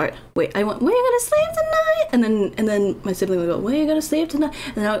on that part. Wait, I went, where you gonna sleep tonight? And then my sibling would go, where you gonna sleep tonight?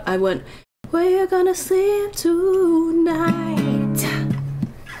 And then I went, where you gonna sleep tonight?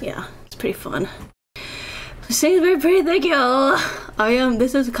 Yeah, it's pretty fun. Singing very pretty, thank you.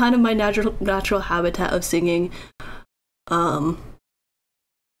 This is kind of my natural habitat of singing.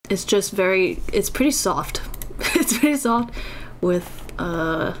 It's just it's pretty soft. It's pretty soft with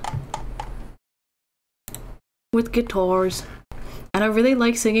guitars. And I really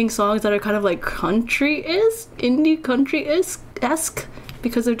like singing songs that are kind of like indie country-esque,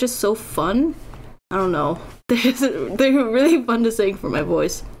 because they're just so fun. I don't know. They're really fun to sing for my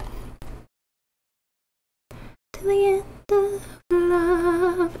voice. To the end of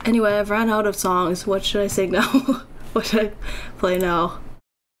love. Anyway, I've ran out of songs. What should I sing now? What should I play now?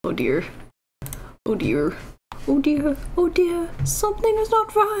 Oh dear. Oh dear. Oh dear. Oh dear. Something is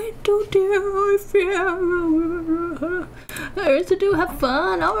not right. Oh dear. I fear. I heard to do have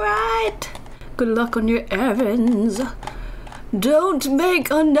fun. Alright. Good luck on your errands. Don't make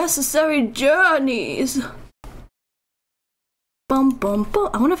unnecessary journeys. Bum bum bum.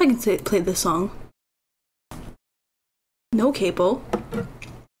 I wonder if I can play this song. No capo.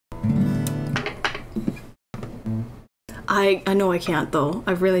 I know I can't though.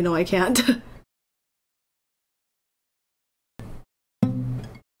 I really know I can't.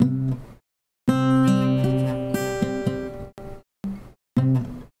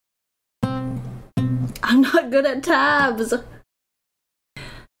 I'm not good at tabs.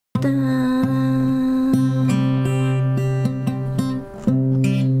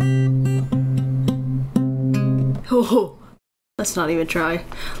 Oh, let's not even try.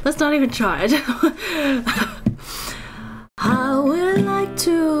 Let's not even try. I would like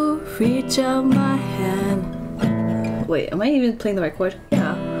to reach out my hand. Wait, am I even playing the right chord?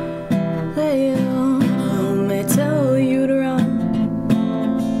 Yeah. They may tell you to run.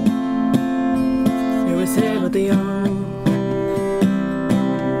 They will say about the young.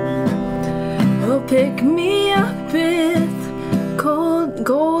 Oh, pick me up with cold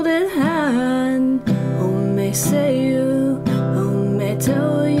golden hand. Oh, may say you. Oh, may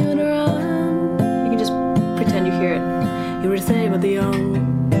tell you to run. You can just pretend you hear it. You were saying about the young.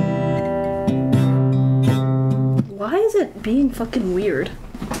 Why is it being fucking weird?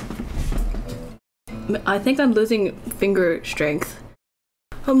 I think I'm losing finger strength.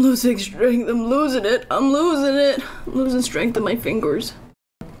 I'm losing strength. I'm losing it. I'm losing it. I'm losing strength in my fingers.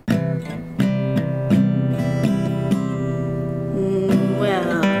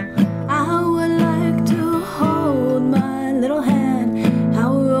 Well.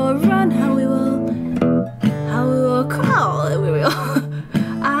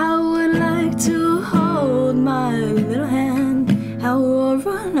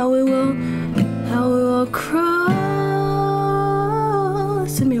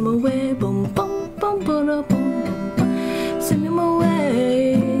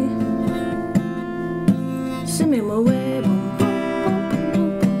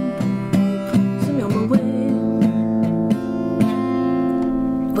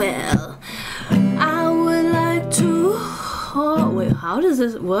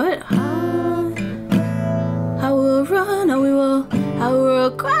 this? What? I will run, I will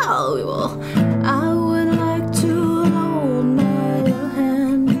crawl, we will. I would like to hold my little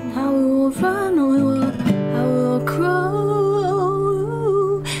hand. I will run, I will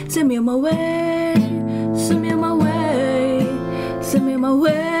crawl. Send me on my way, send me on my way, send me on my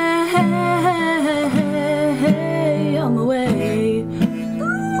way, on my way.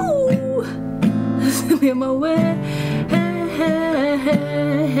 Ooh. Send me on my way,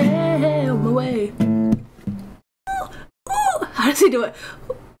 on my way. How does he do it?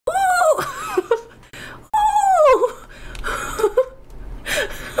 Ooh! Ooh!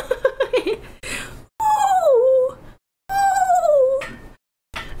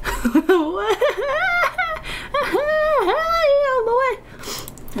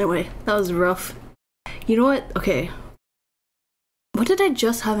 Anyway, that was rough. You know what? Okay. What did I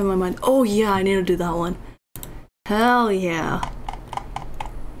just have in my mind? Oh yeah, I need to do that one. Hell yeah.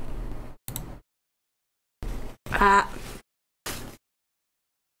 Ah.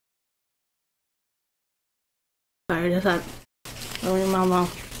 Sorry, just had. Oh, your mama.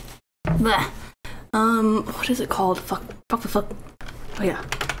 Bleh. What is it called? Fuck. Oh yeah.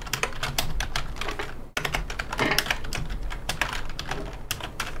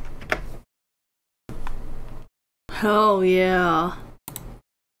 Hell yeah.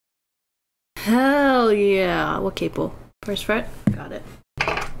 Hell yeah. What capo? First fret? Got it.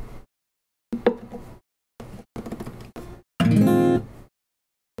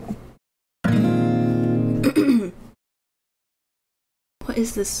 What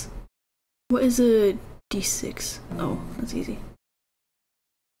is this? What is a D6? Oh, that's easy.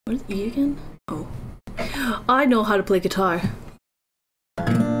 What is E again? Oh. I know how to play guitar.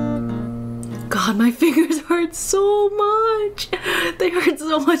 God, my fingers hurt so much. They hurt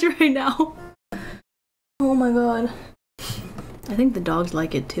so much right now. Oh my god. I think the dogs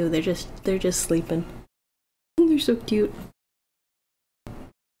like it too. They're just sleeping. They're so cute.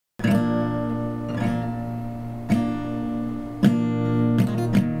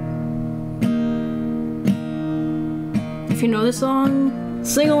 If you know this song,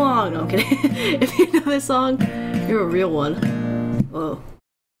 sing along. No, I'm kidding. If you know this song, you're a real one. Whoa.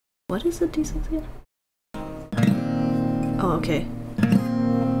 What is the D6 again? Oh, okay.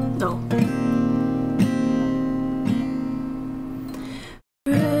 No.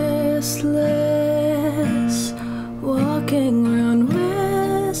 Restless, walking around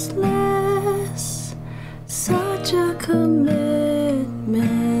restless. Such a commitment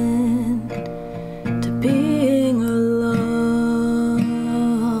to being alone.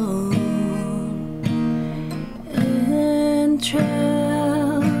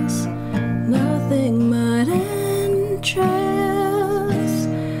 Entrails, nothing but entrails.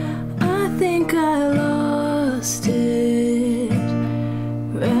 I think I lost it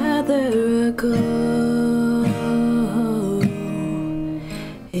rather ago.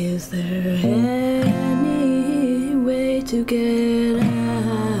 Is there any way to get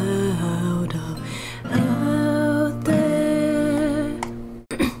out there?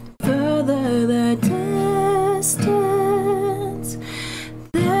 Further the distance,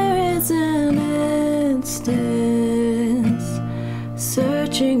 there is an instance,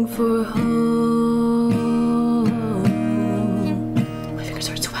 searching for home. My fingers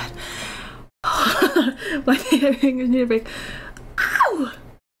hurt so bad. My fingers need a break. Ow!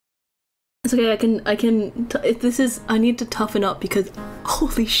 It's okay, I need to toughen up because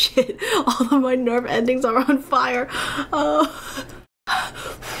holy shit, all of my nerve endings are on fire.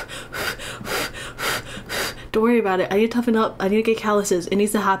 Don't worry about it. I need to toughen up. I need to get calluses. It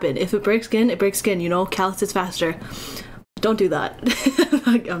needs to happen. If it breaks skin, it breaks skin, you know? Calluses faster. Don't do that.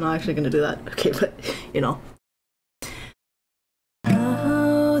 I'm not actually gonna do that. Okay, but, you know.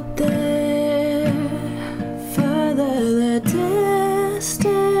 Out there, further the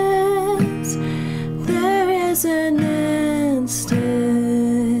distance, there is an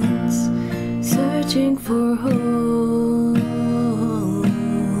instance, searching for home.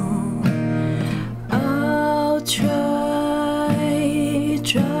 I'll try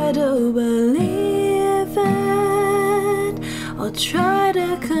to believe it. I'll try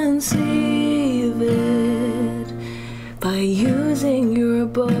to conceive it by using your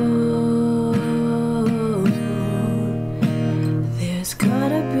bow. There's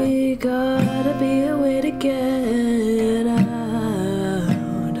gotta be a way to get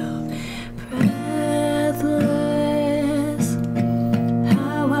out of breathless.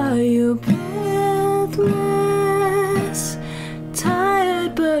 How are you breathless?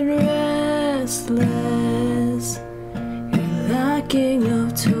 Tired but restless. You're lacking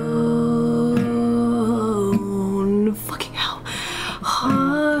of tone. Fucking hell.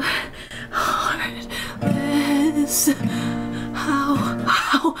 heartless. How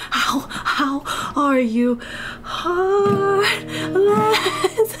are you heartless?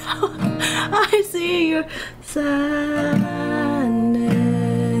 I see your sadness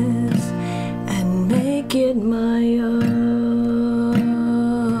and make it my own.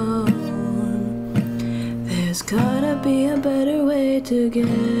 There's gotta be a better way to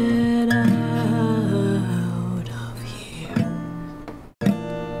get out of here.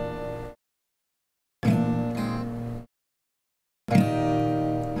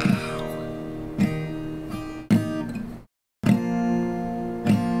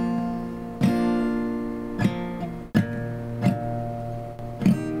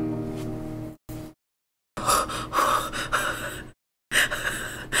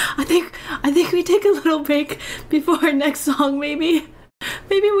 I think we take a little break before our next song, maybe.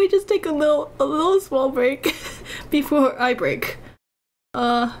 Maybe we just take a little small break before I break.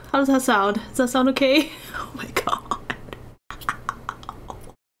 How does that sound? Does that sound okay? Oh my god.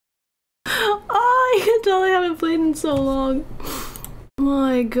 Oh, I can tell I haven't played in so long.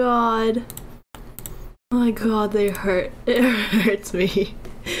 My god. My god, they hurt. It hurts me.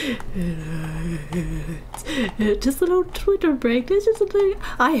 It hurts. Just a little Twitter break. It's just a little...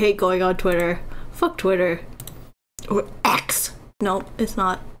 I hate going on Twitter. Fuck Twitter. Or X. No, it's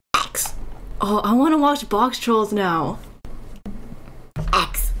not. X. Oh, I want to watch Box Trolls now.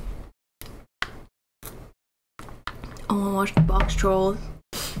 X. I want to watch the Box Trolls.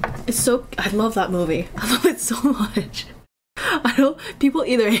 It's so... I love that movie. I love it so much. I don't... People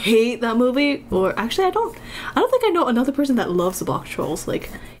either hate that movie or... Actually, I don't think I know another person that loves the Box Trolls. Like,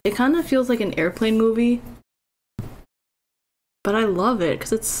 it kind of feels like an airplane movie. But I love it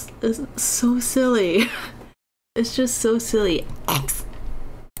because it's so silly. It's just so silly. X.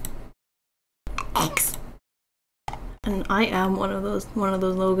 X. And I am one of those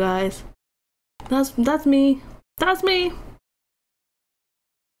little guys. That's me. That's me.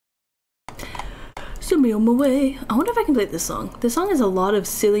 Send me on my way. I wonder if I can play this song. This song has a lot of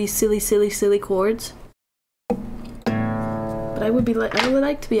silly chords. But I would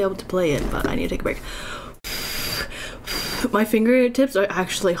like to be able to play it, but I need to take a break. My fingertips are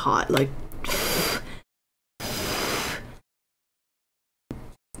actually hot, like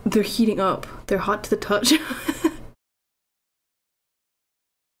they're heating up. They're hot to the touch.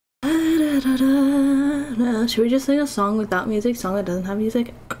 Should we just sing a song without music? Song that doesn't have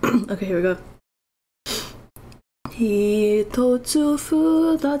music? Okay, here we go. 一つ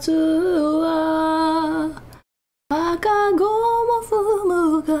二つは赤子も踏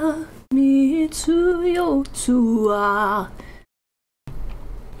むが三つ四つは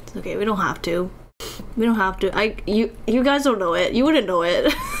It's okay, we don't have to. We don't have to. You guys don't know it. You wouldn't know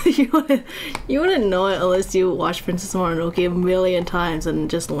it. you wouldn't know it unless you watched Princess Mononoke a million times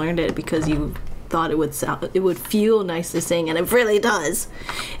and just learned it because you thought it would feel nice to sing, and it really does.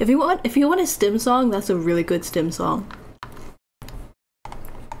 If you want a stim song, that's a really good stim song.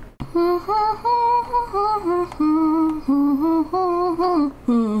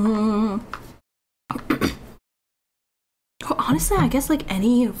 Honestly, I guess like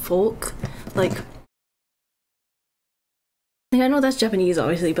any folk, like I know that's Japanese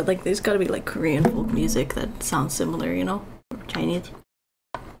obviously, but like there's gotta be like Korean folk music that sounds similar, you know, or Chinese.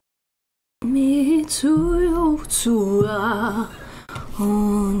 三つ四つは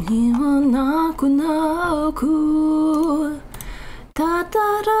鬼は泣く泣くたたら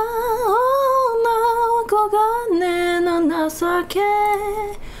女子がねの情け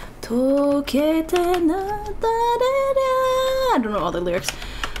溶けてなだれりゃ I don't know all the lyrics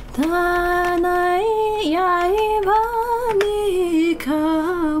たない刃に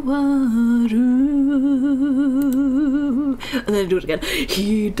変わる and then do it again.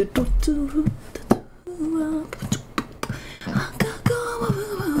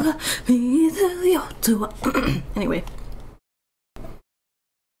 Anyway,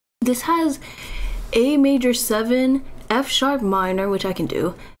 this has A major 7, F sharp minor, which I can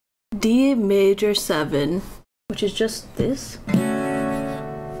do, D major 7, which is just this.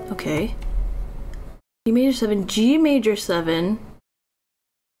 Okay. D major 7, G major 7.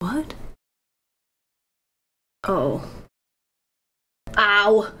 What? Oh.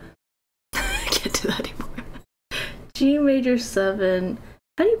 Ow! I can't do that anymore. G major 7.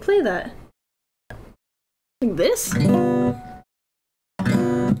 How do you play that? Like this?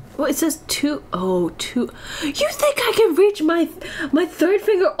 Well, it says 2. Oh, 2. You think I can reach my third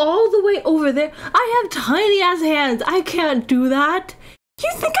finger all the way over there? I have tiny ass hands. I can't do that.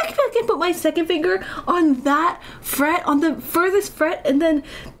 You think I can put my second finger on that fret, on the furthest fret, and then...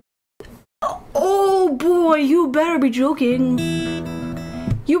 Oh boy, you better be joking.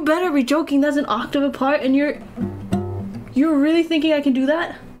 You better be joking. That's an octave apart, and you're really thinking I can do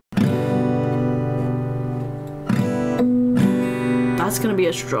that? That's gonna be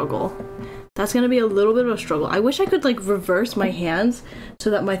a struggle. That's gonna be a little bit of a struggle. I wish I could like reverse my hands so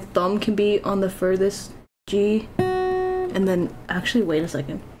that my thumb can be on the furthest G. And then, actually, wait a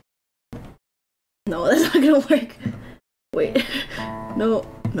second. No, that's not gonna work. Wait. No,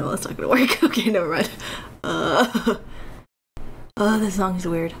 that's not gonna work. Okay, never mind. This song is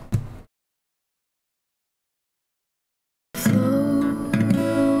weird.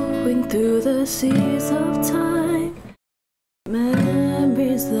 Flowing through the seas of time,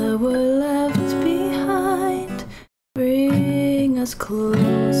 memories that were left behind bring us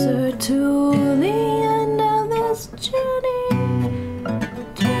closer to the end of this journey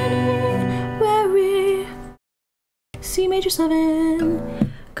where we C major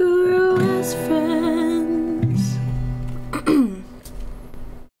 7 grew as friends.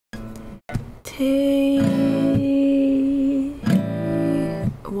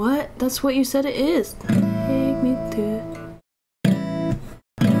 What? That's what you said it is. Take me through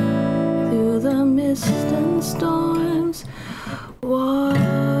the mist and storms,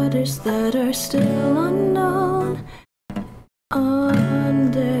 waters that are still unknown.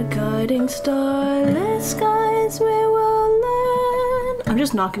 Under guiding starlit skies we will learn. I'm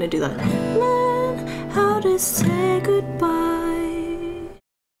just not gonna do that. Learn how to say goodbye.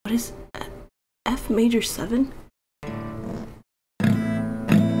 What is F major 7?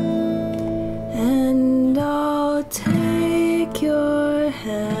 And I'll take your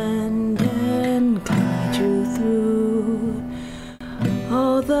hand and guide you through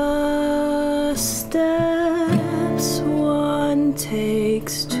all the steps one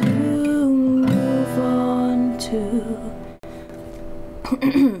takes to move on to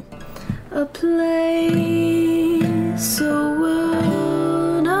a place, a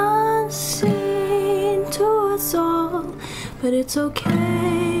world unseen to us all, but it's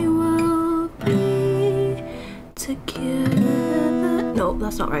okay, we'll be together. No,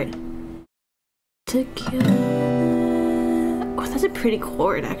 that's not right. Together. Oh, that's a pretty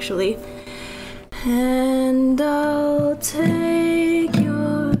chord, actually. And I'll take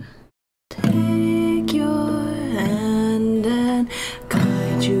your hand and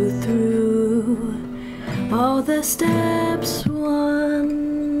guide you through all the steps one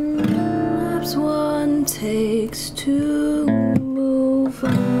takes to move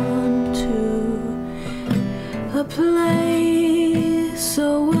on to a place,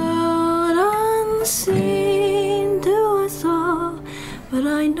 a world unseen to us all, but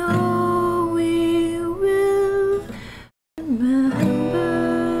I know we will remember.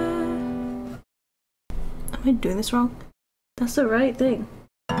 Am I doing this wrong? That's the right thing.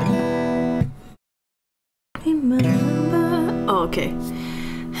 Remember. Oh, okay.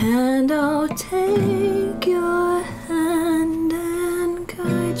 And I'll take your hand and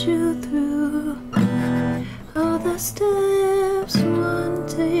guide you through all the steps one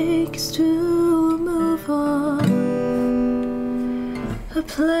takes to move on. A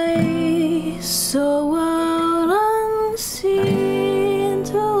place, a world unseen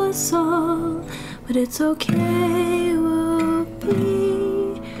to us all, but it's okay, we'll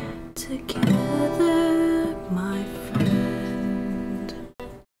be together, my friend.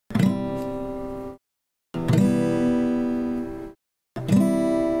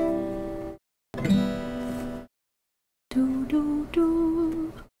 Do do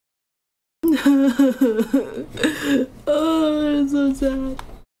do. Oh, it's so sad.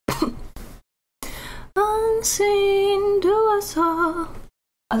 Unseen to us all.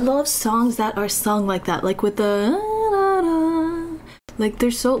 I love songs that are sung like that, like with the like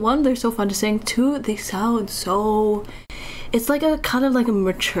they're so fun to sing. Two, they sound so, it's like a kind of like a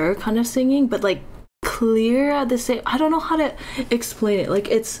mature kind of singing, but like clear at the same. I don't know how to explain it. Like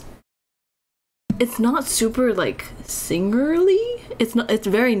it's not super like singerly. It's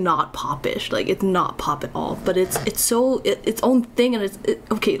very not popish. Like it's not pop at all, but it's its own thing, and it's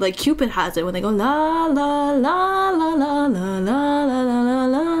okay. Like Cupid has it when they go la la la la la la la la la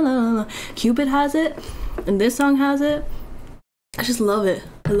la la. Cupid has it, and this song has it. I just love it.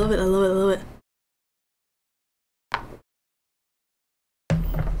 I love it. I love it. I love it.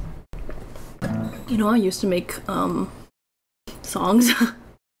 You know, I used to make songs.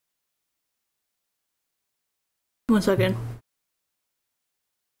 1 second.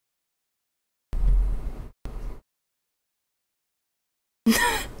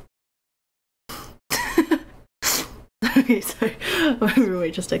 Okay, sorry. My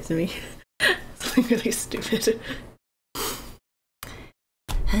roommate just texted me. Something really stupid.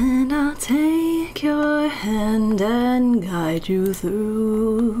 And I'll take your hand and guide you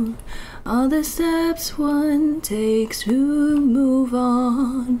through all the steps one takes to move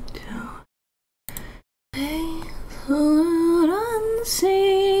on to things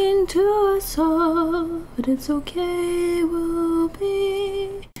unseen to us all, but it's okay, we'll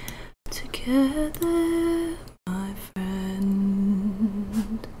be together, my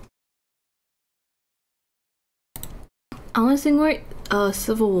friend. I want to sing more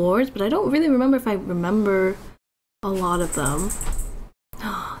Civil Wars, but I don't really remember if I remember a lot of them.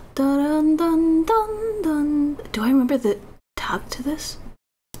 Dun, dun, dun, dun. Do I remember the tag to this?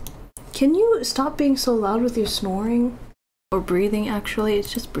 Can you stop being so loud with your snoring? Or breathing, actually?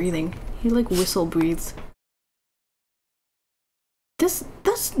 It's just breathing. He like whistle breathes. That's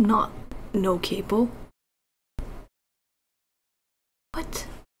not no capo. What?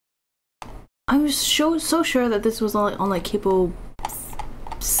 I was so sure that this was on like capo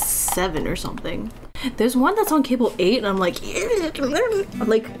 7 or something. There's one that's on cable 8 and I'm like you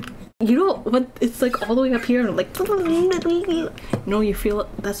know when it's like all the way up here and I'm like, you know, you feel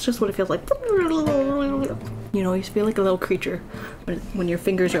that's just what it feels like. You know, you feel like a little creature when your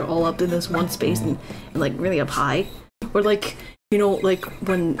fingers are all up in this one space and like really up high. Or like, you know, like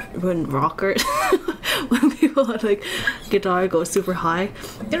when rocker when people on like guitar go super high.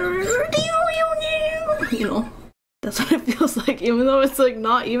 You know, that's what it feels like, even though it's like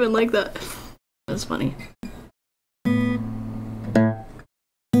not even like that. That's funny.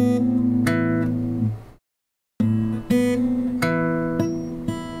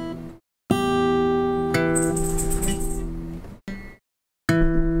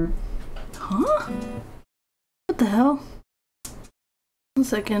 Huh? What the hell? 1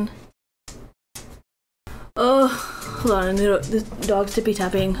 second. Oh, hold on, I need the dog's tippy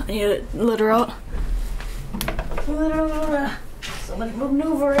tapping. I need to let her out. Somebody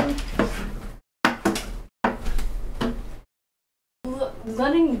maneuvering.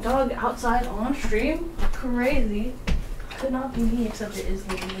 Letting dog outside on stream? Crazy. Could not be me, except it is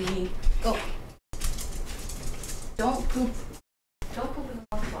literally me. Go. Don't poop. Don't poop in the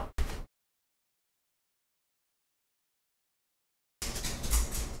wrong spot.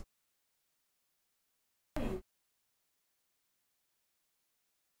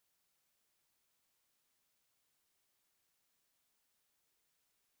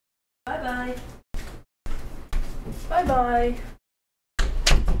 Bye-bye. Bye-bye.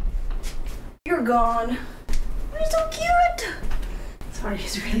 You're gone. You're so cute! Sorry,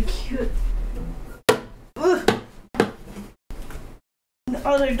 he's really cute. Ugh. The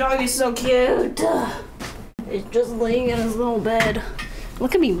other dog is so cute. He's just laying in his little bed.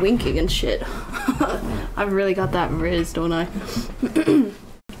 Look at me winking and shit. I've really got that riz, don't I?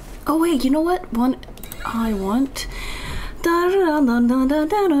 Oh wait, you know what? One I want.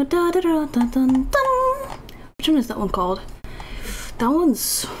 Which one is that one called? That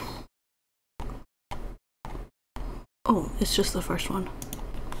one's... Oh, it's just the first one.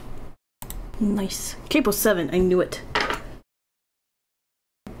 Nice. Capo 7, I knew it.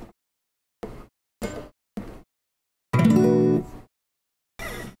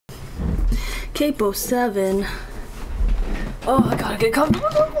 Capo 7. Oh, I gotta get comfortable.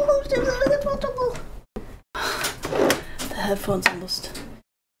 The headphones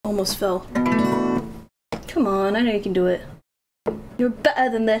almost fell. Come on, I know you can do it. You're better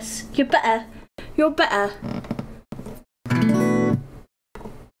than this. You're better. You're better.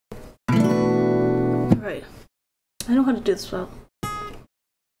 Right. I know how to do this well.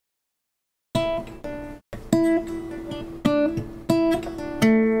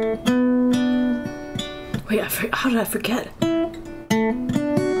 Wait, how did I forget?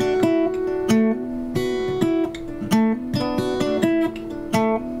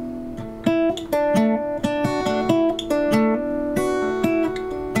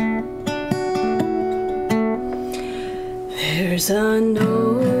 There's a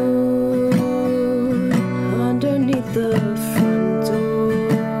note underneath the front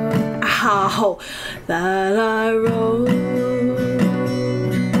door. Ow! That I wrote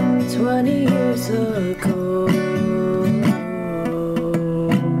 20 years ago.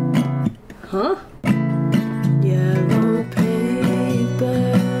 Huh? Yellow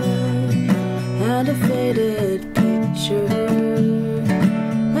paper and a faded picture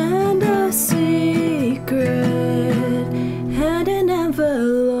and a secret. An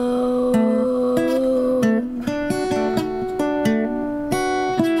envelope.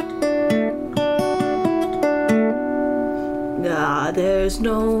 Ah, there's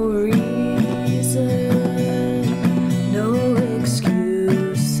no reason, no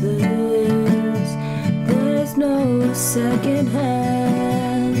excuses. There's no second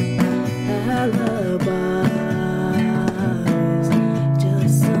hand.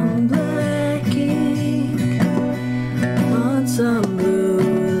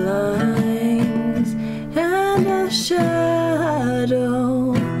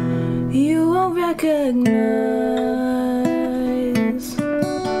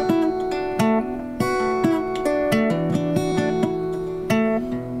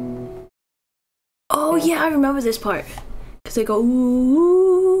 I remember this part. Because they go,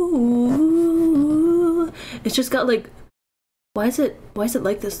 ooh. It's just got like, why is it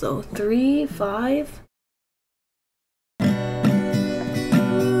like this though? 3, 5?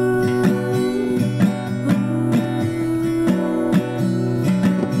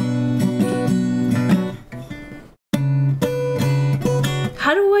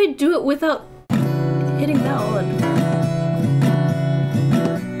 How do I do it without hitting that one?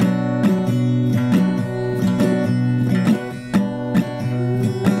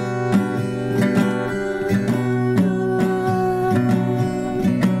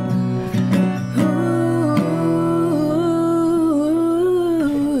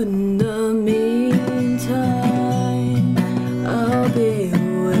 In the meantime, I'll be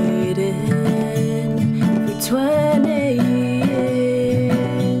waiting for 20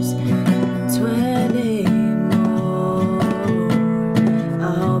 years, 20 more.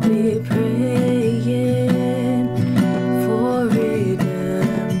 I'll be praying for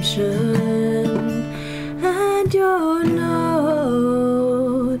redemption and your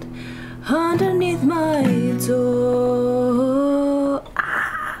note underneath my door,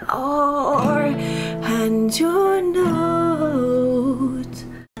 and your note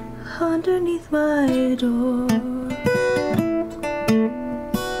underneath my door.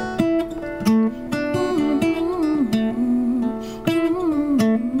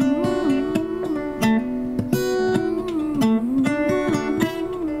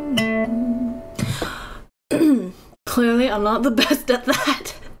 Clearly, I'm not the best at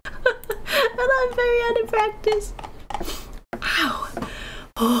that. And I'm very out of practice. Ow.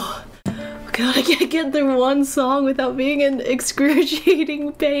 Oh, God, I can't get through one song without being in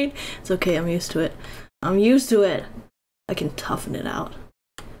excruciating pain. It's okay, I'm used to it. I'm used to it. I can toughen it out.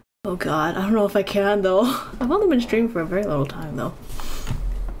 Oh God, I don't know if I can though. I've only been streaming for a very little time though.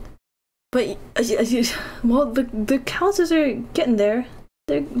 But well, the calluses are getting there.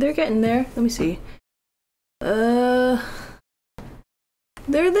 They're getting there. Let me see. They're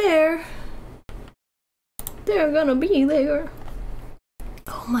there. They're gonna be there.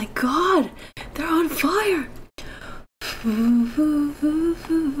 Oh my God, they're on fire.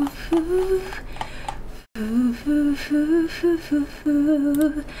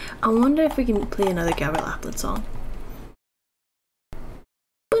 I wonder if we can play another Gabriel Applin song.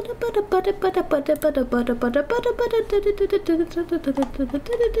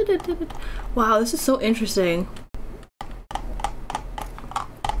 Wow, this is so interesting.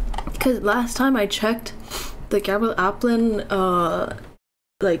 Because last time I checked the Gabriel Applin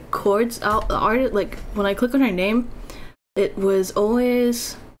like chords out art, like when I click on her name, it was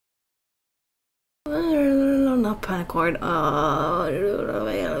always not pentacord.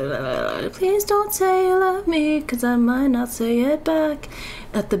 Please don't say you love me, cause I might not say it back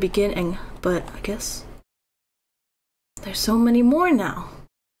at the beginning. But I guess there's so many more now.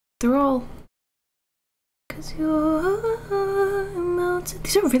 They're all cause you're mountain.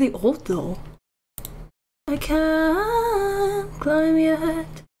 These are really old though. I can't climb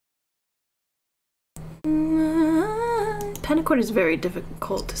yet. Pentacord is very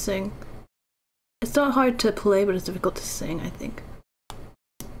difficult to sing. It's not hard to play, but it's difficult to sing, I think.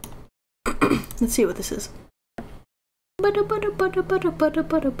 Let's see what this is. What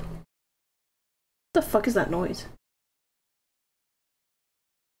the fuck is that noise?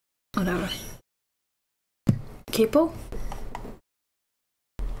 Whatever. Capo?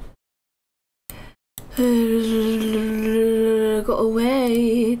 Go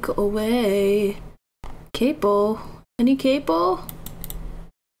away, go away. Capo. Any capo?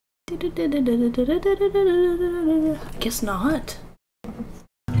 Guess not.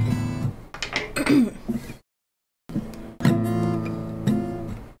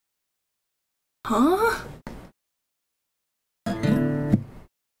 Huh?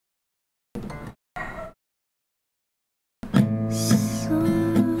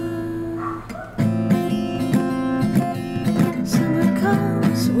 Summer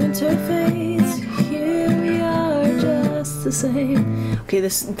comes, winter fades. Here we are, just the same. Okay,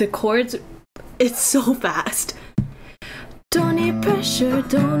 the chords, it's so fast. Don't need pressure,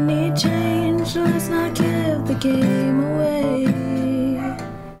 don't need change. Let's not give the game away.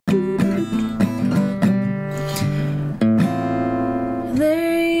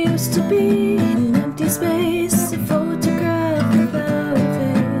 There used to be an empty space, a photograph of our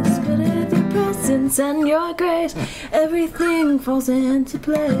face. But with your presence and your grace, everything falls into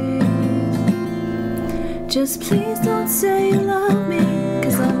place. Just please don't say you love me,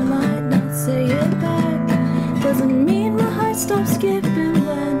 cause I might not say it back. Doesn't mean my heart stops skipping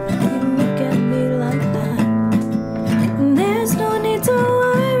when you look at me like that. And there's no need to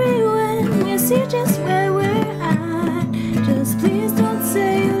worry when you see just where we're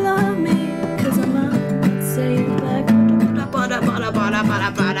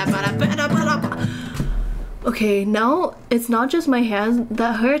Okay, now it's not just my hand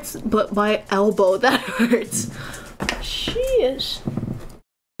that hurts, but my elbow that hurts. Sheesh.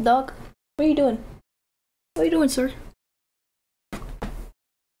 Dog, what are you doing? What are you doing, sir?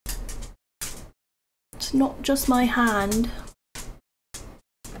 It's not just my hand.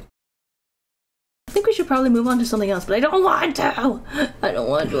 I think we should probably move on to something else, but I don't want to! I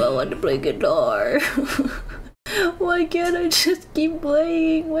want to play guitar. Why can't I just keep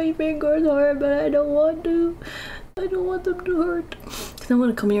playing? My fingers hurt, but I don't want to. I don't want them to hurt. I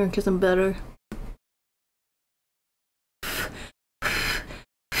want to come here and kiss them better.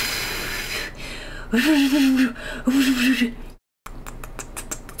 It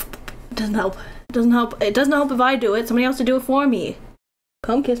doesn't help. It doesn't help. It doesn't help if I do it. Somebody else to do it for me.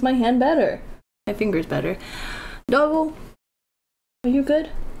 Come kiss my hand better. My fingers better. Doggo, are you good?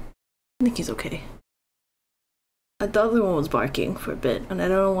 I think he's okay. The other one was barking for a bit, and I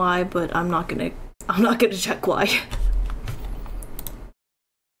don't know why, but I'm not gonna check why.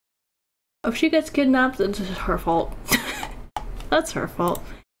 If she gets kidnapped, it's her fault. That's her fault.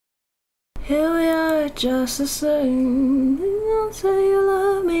 Here we are, just the same. You don't say you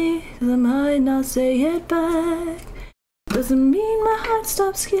love me, 'cause I might not say it back. Doesn't mean my heart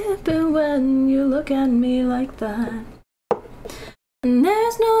stops skipping when you look at me like that. And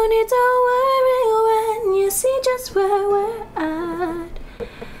there's no need to worry when you see just where we're at.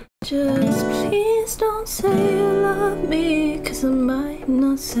 Just please don't say you love me, 'cause I might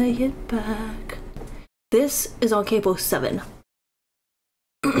not say it back. This is on Capo 7.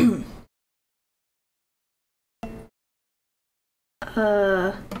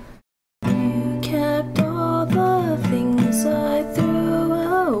 You kept all the things I threw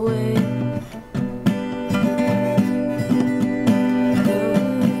away.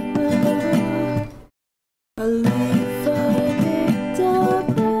 I leave a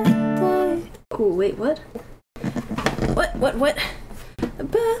birthday. Oh wait, what? What? A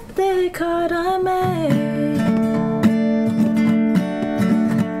birthday card I made.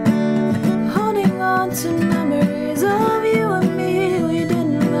 Holding on to memories of you and me. We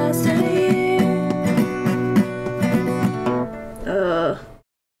didn't last a year.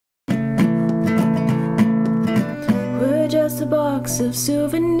 We're just a box of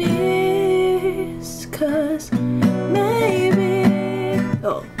souvenirs. 'Cause maybe,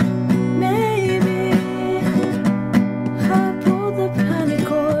 maybe I pulled the panic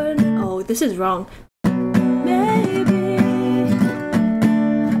cord. Oh, this is wrong. Maybe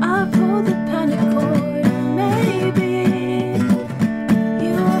I pulled the panic cord. Maybe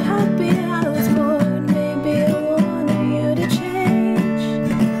you were happy I was bored. Maybe I wanted you to change.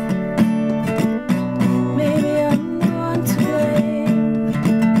 Maybe I'm the one to blame.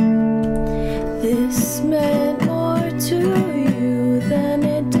 This meant more to you than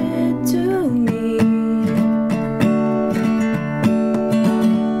it did to me.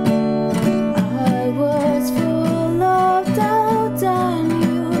 I was full of doubt and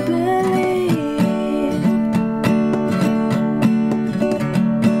you believed.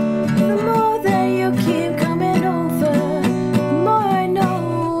 The more that you keep coming over, the more I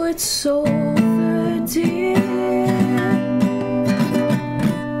know it's over, dear.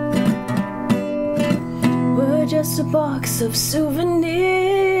 We're just a box of souvenirs.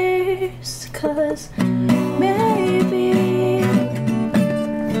 'Cause maybe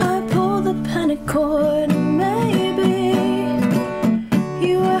I pulled the panic cord. Maybe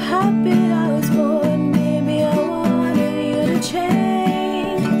you were happy I was bored. Maybe I wanted you to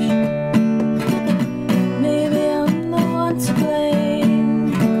change. Maybe I'm the one to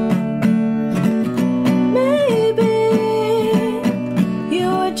blame. Maybe you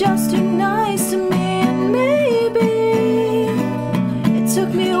were just too nice to me. And maybe it took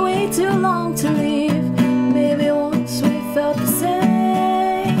me way too long to leave. Maybe once we felt the same.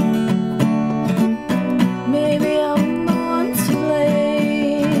 Maybe I'm the one to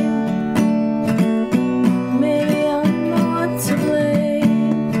blame. Maybe I'm the one to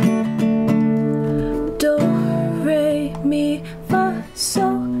blame. Do, re, mi, fa,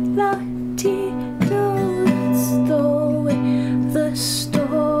 sol, la, ti, do. That's the way the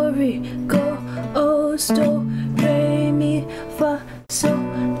story goes. Do, re, mi, fa, sol,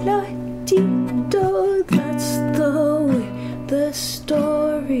 la, ti, do. That's the way the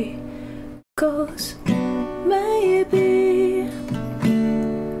story goes. Maybe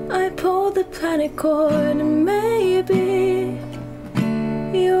I pulled the panic cord. And maybe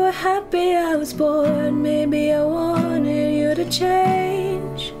you were happy I was bored. Maybe I wanted you to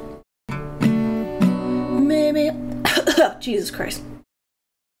change. Maybe Jesus Christ.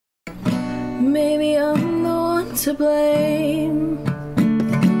 Maybe I'm the one to blame.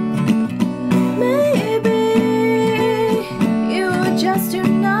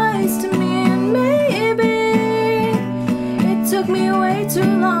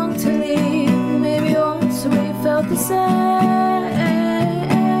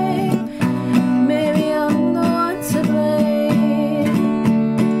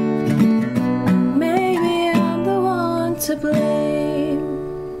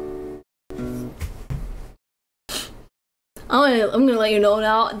 I'm gonna let you know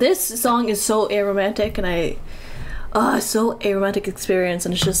now. This song is so aromantic, and so aromantic experience,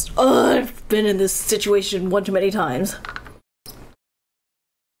 and it's just, I've been in this situation one too many times.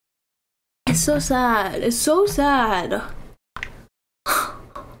 It's so sad. It's so sad.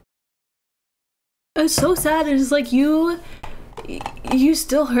 It's so sad. It's just like you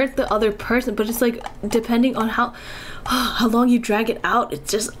still hurt the other person, but it's like depending on how long you drag it out,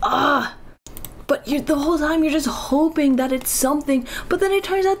 it's just but the whole time you're just hoping that it's something, but then it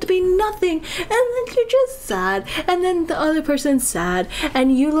turns out to be nothing, and then you're just sad, and then the other person's sad,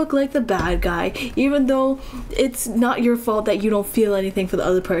 and you look like the bad guy, even though it's not your fault that you don't feel anything for the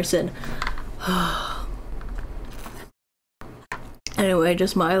other person. Anyway,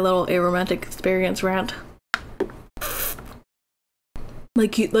 just my little aromantic experience rant.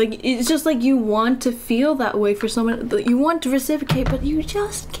 Like it's just like you want to feel that way for someone, you want to reciprocate, but you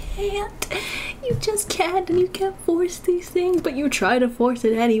just can't. You just can't, and you can't force these things, but you try to force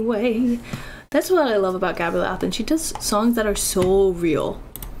it anyway. That's what I love about Gabrielle Athens. She does songs that are so real.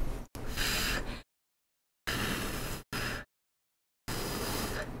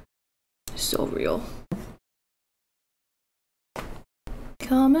 So real.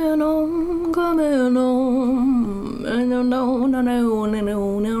 Coming home, coming home. No, no, no, no, no, no,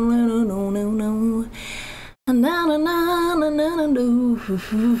 no, no, no, no, no. Na na na na na na.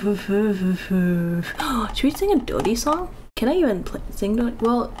 Should we sing a Dodie song? Can I even sing Dodie?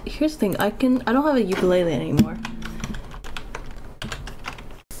 Well, here's the thing. I don't have a ukulele anymore.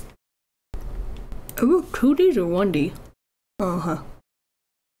 Ooh, 2Ds or 1D? Uh-huh.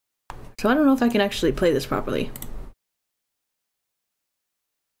 So I don't know if I can actually play this properly.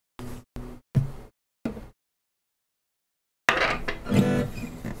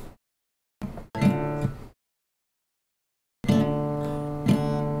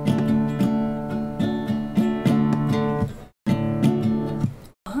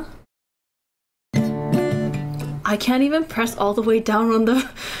 I can't even press all the way down on the...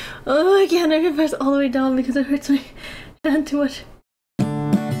 I can't even press all the way down because it hurts my hand too much.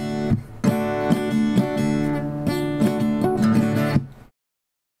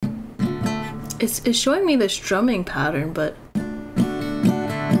 It's showing me the strumming pattern, but...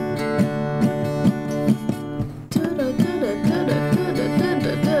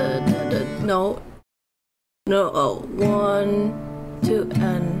 No. No, oh. 1, 2,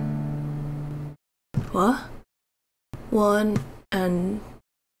 and... What? 1 and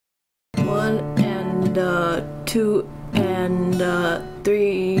 2 and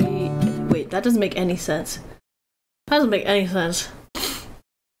 3. Wait, that doesn't make any sense. That doesn't make any sense.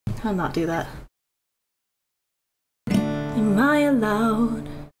 I'll not do that. Am I allowed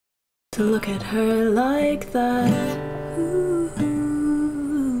to look at her like that? Ooh.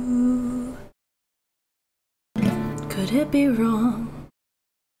 Could it be wrong?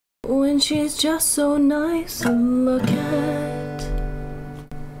 When she's just so nice to look at,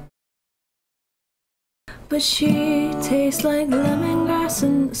 but she tastes like lemongrass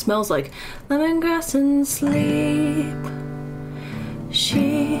and smells like lemongrass and sleep.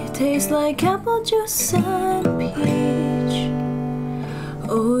 She tastes like apple juice and peach.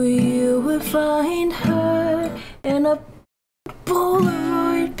 Oh, you would find her in a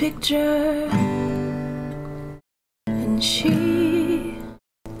Polaroid picture, and she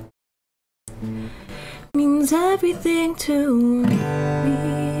means everything to me.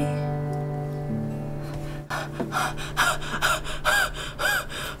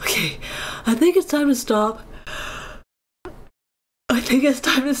 Okay, I think it's time to stop. I think it's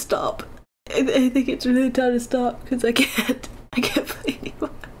time to stop. I think it's really time to stop because I can't play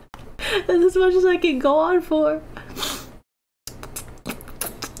anymore. That's as much as I can go on for.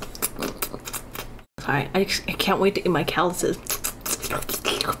 Sorry, I can't wait to eat my calluses.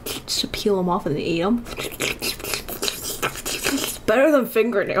 Just to peel them off and then eat them. It's better than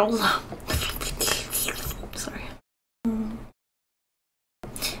fingernails. Sorry.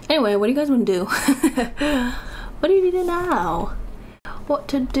 Anyway, what do you guys want to do? What do you do now? What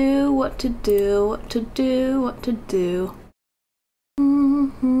to do, what to do, what to do, what to do.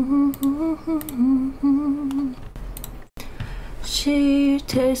 She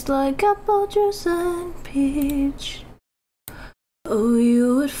tastes like apple juice and peach. Oh,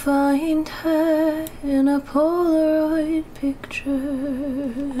 you would find her in a Polaroid picture.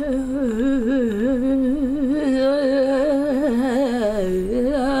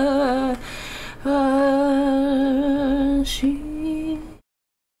 She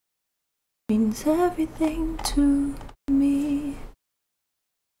means everything to me.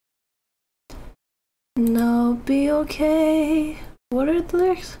 And I'll be okay. What are the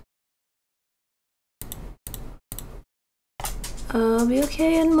lyrics? I'll be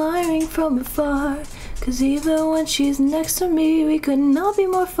okay admiring from afar. Cause even when she's next to me, we could not be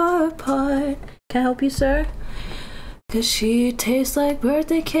more far apart. Can I help you, sir? Cause she tastes like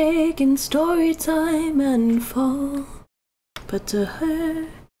birthday cake in story time and fall. But to her,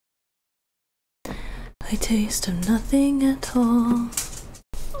 I taste of nothing at all.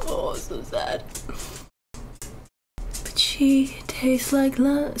 Oh, so sad. But she tastes like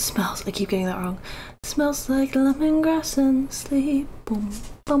smells, I keep getting that wrong. Smells like lemongrass and sleep. Boom,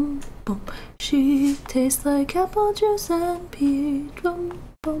 boom, boom. She tastes like apple juice and peach. Boom,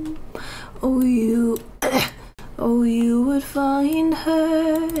 boom. Oh, you would find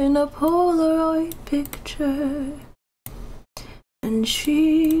her in a Polaroid picture. And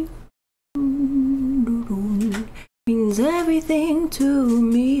she means everything to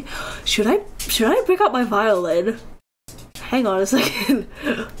me. Should I pick up my violin? Hang on a second.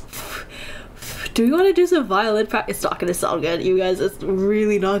 Do you want to do some violin practice? It's not gonna sound good, you guys. It's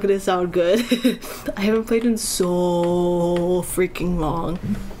really not gonna sound good. I haven't played in so freaking long.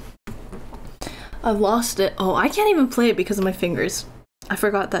 I've lost it. Oh, I can't even play it because of my fingers. I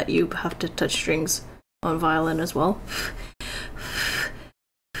forgot that you have to touch strings on violin as well.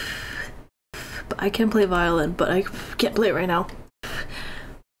 But I can play violin, but I can't play it right now.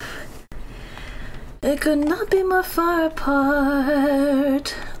 It could not be more far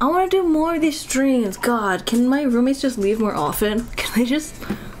apart. I want to do more of these streams. God, can my roommates just leave more often? Can they just,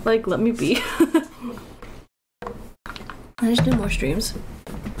 like, let me be? I just do more streams.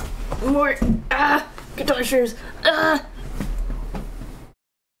 More guitar streams. Yeah,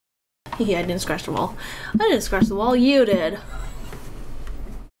 I didn't scratch the wall. I didn't scratch the wall. You did.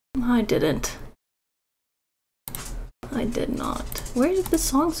 I didn't. I did not. Where did the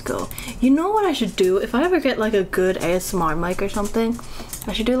songs go? You know what I should do? If I ever get like a good ASMR mic or something,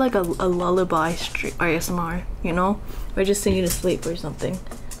 I should do like a lullaby ASMR, you know? Or just singing to sleep or something.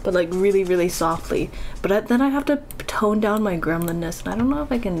 But like really, really softly. But then I have to tone down my gremlinness, and I don't know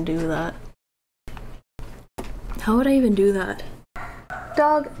if I can do that. How would I even do that?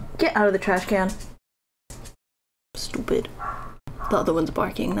 Dog, get out of the trash can. Stupid. The other one's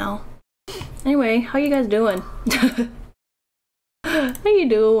barking now. Anyway, how you guys doing? How you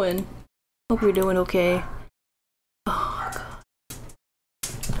doing? Hope you're doing okay. Oh god.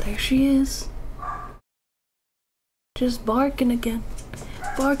 There she is. Just barking again.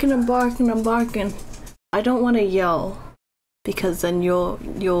 Barking and barking and barking. I don't want to yell because then you'll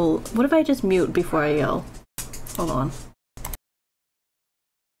what if I just mute before I yell? Hold on.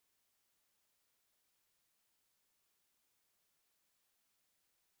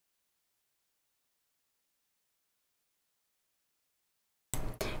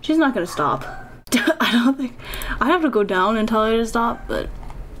 She's not gonna stop. I don't think I have to go down and tell her to stop, but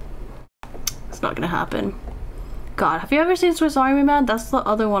it's not gonna happen. God, have you ever seen Swiss Army Man? That's the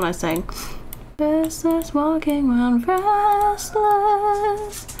other one I sang. Restless, walking around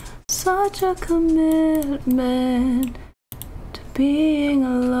restless. Such a commitment to being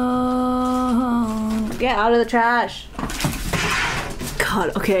alone. Get out of the trash.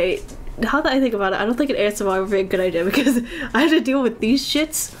 God, okay. Now that I think about it, I don't think an ASMR would be a good idea because I have to deal with these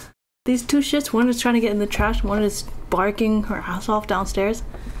shits. These two shits. One is trying to get in the trash, one is barking her ass off downstairs.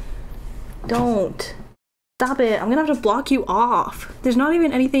 Don't. Stop it. I'm gonna have to block you off. There's not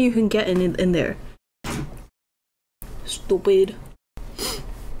even anything you can get in there. Stupid.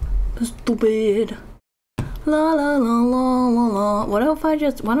 Stupid. La la la la la la. Why don't I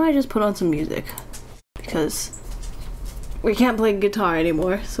just put on some music? Because we can't play guitar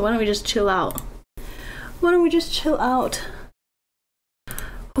anymore, so why don't we just chill out? Why don't we just chill out?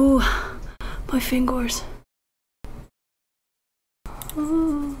 Oh, my fingers.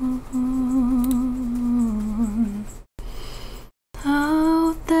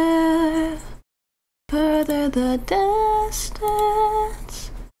 Out there, further the distance.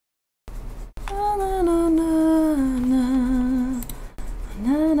 Na na na na na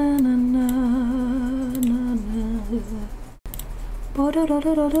na na na na na.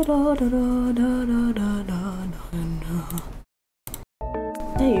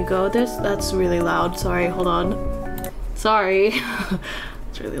 There you go. That's really loud. Sorry, hold on. Sorry.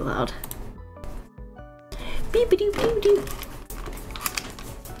 It's really loud. Beep-a-doop doop doop.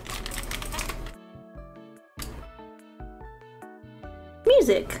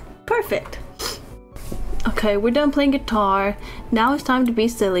 Music. Perfect. Okay, we're done playing guitar. Now it's time to be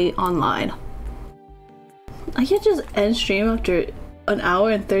silly online. I can't just end stream after an hour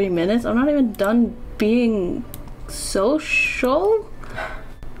and 30 minutes. I'm not even done being social.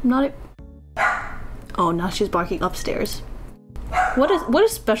 I'm not. Oh, now she's barking upstairs. What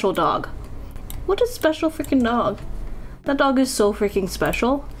is special dog? What is special freaking dog? That dog is so freaking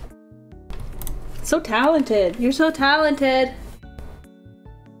special. So talented. You're so talented.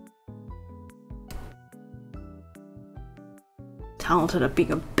 Talented at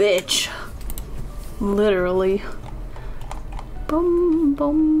being a bitch. Literally. Bum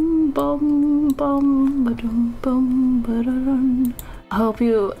bum bum bum ba-dum bum ba-da-dum. I hope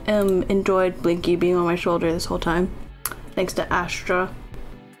you enjoyed Blinky being on my shoulder this whole time. Thanks to Astra.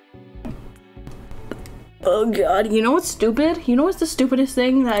 Oh god, you know what's stupid? You know what's the stupidest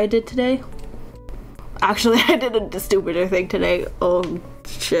thing that I did today? Actually, I did a stupider thing today. Oh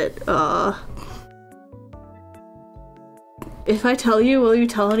shit. If I tell you, will you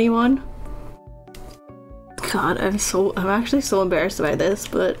tell anyone? God, I'm actually so embarrassed by this,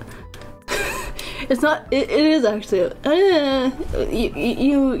 but it's not. It is actually.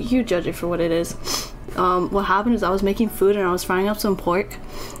 You judge it for what it is. What happened is I was making food and I was frying up some pork,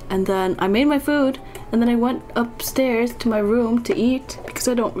 and then I made my food, and then I went upstairs to my room to eat because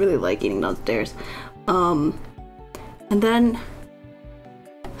I don't really like eating downstairs. And then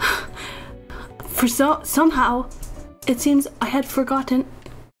somehow it seems I had forgotten.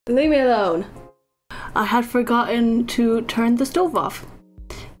 Leave me alone. I had forgotten to turn the stove off,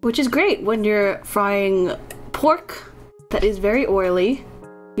 which is great when you're frying pork that is very oily.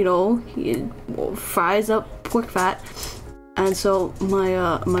 You know, it fries up pork fat. And so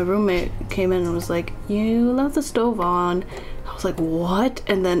my roommate came in and was like, "You left the stove on." I was like, "What?"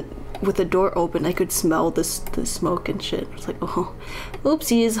 And then with the door open, I could smell the smoke and shit. I was like, "Oh,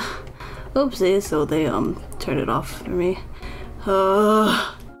 oopsies, oopsies." So they turned it off for me.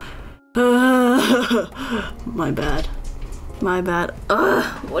 My bad. My bad.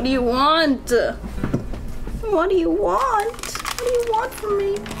 What do you want? What do you want? What do you want from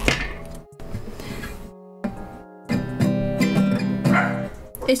me?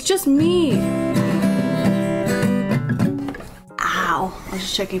 It's just me. Ow. I was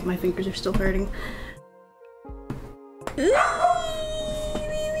just checking if my fingers are still hurting. Where's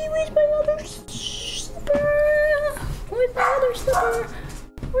my other slipper? Where's my other slipper?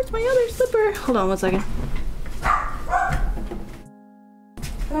 Where's my other slipper? Hold on 1 second.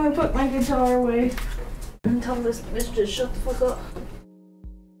 I'm gonna put my guitar away and tell this bitch to shut the fuck up.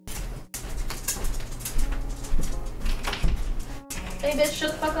 Hey bitch,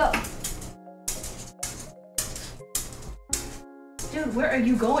 shut the fuck up. Dude, where are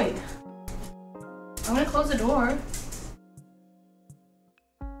you going? I'm gonna close the door.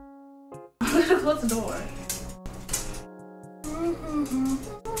 I'm gonna close the door.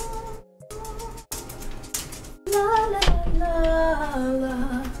 La la la la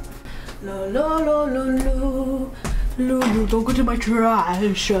la la la la la. Don't go to my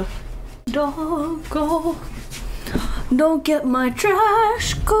trash. Don't go. Don't get my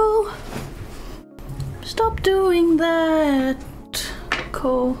trash. Go. Stop doing that.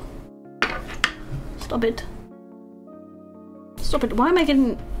 Go. Stop it. Stop it. Why am I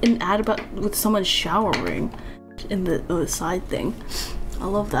getting an ad about with someone showering in the side thing? I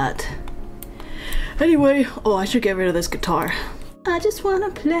love that. Anyway, oh, I should get rid of this guitar. I just wanna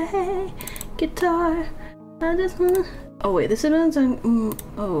play guitar. I just wanna. Oh wait, this is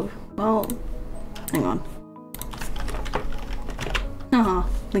oh well. Hang on.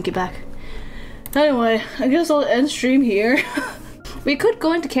 Link it back. Anyway, I guess I'll end stream here. We could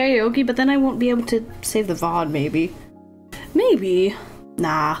go into karaoke, but then I won't be able to save the VOD. Maybe. Maybe.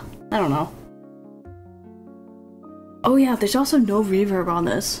 Nah, I don't know. Oh yeah, there's also no reverb on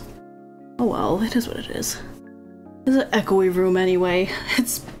this. Oh well, it is what it is. It's an echoey room anyway.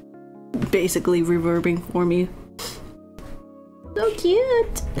 It's basically reverbing for me. So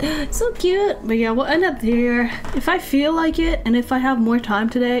cute! So cute! But yeah, we'll end up here. If I feel like it, and if I have more time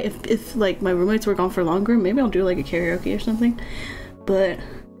today, if like my roommates were gone for longer, maybe I'll do like a karaoke or something. But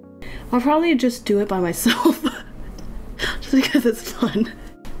I'll probably just do it by myself. Just because it's fun.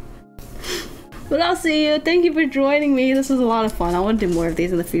 But I'll see you. Thank you for joining me. This was a lot of fun. I want to do more of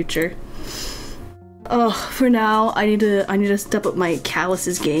these in the future. Oh, for now, I need to step up my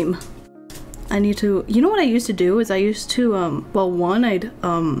calluses game. I need to, you know what I used to do is I used to, well, one, I'd,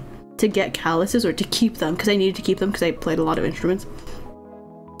 to get calluses or to keep them, because I needed to keep them because I played a lot of instruments,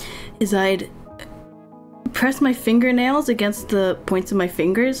 is I'd press my fingernails against the points of my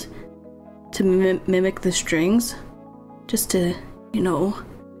fingers to mimic the strings, just to, you know,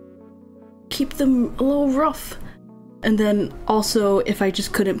 keep them a little rough. And then also, if I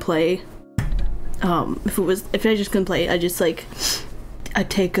just couldn't play, if I just couldn't play, I just like, I'd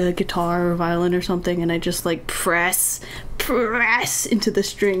take a guitar or violin or something and I just like press into the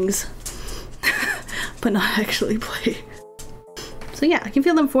strings, but not actually play. So yeah, I can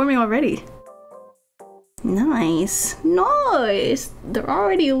feel them forming already.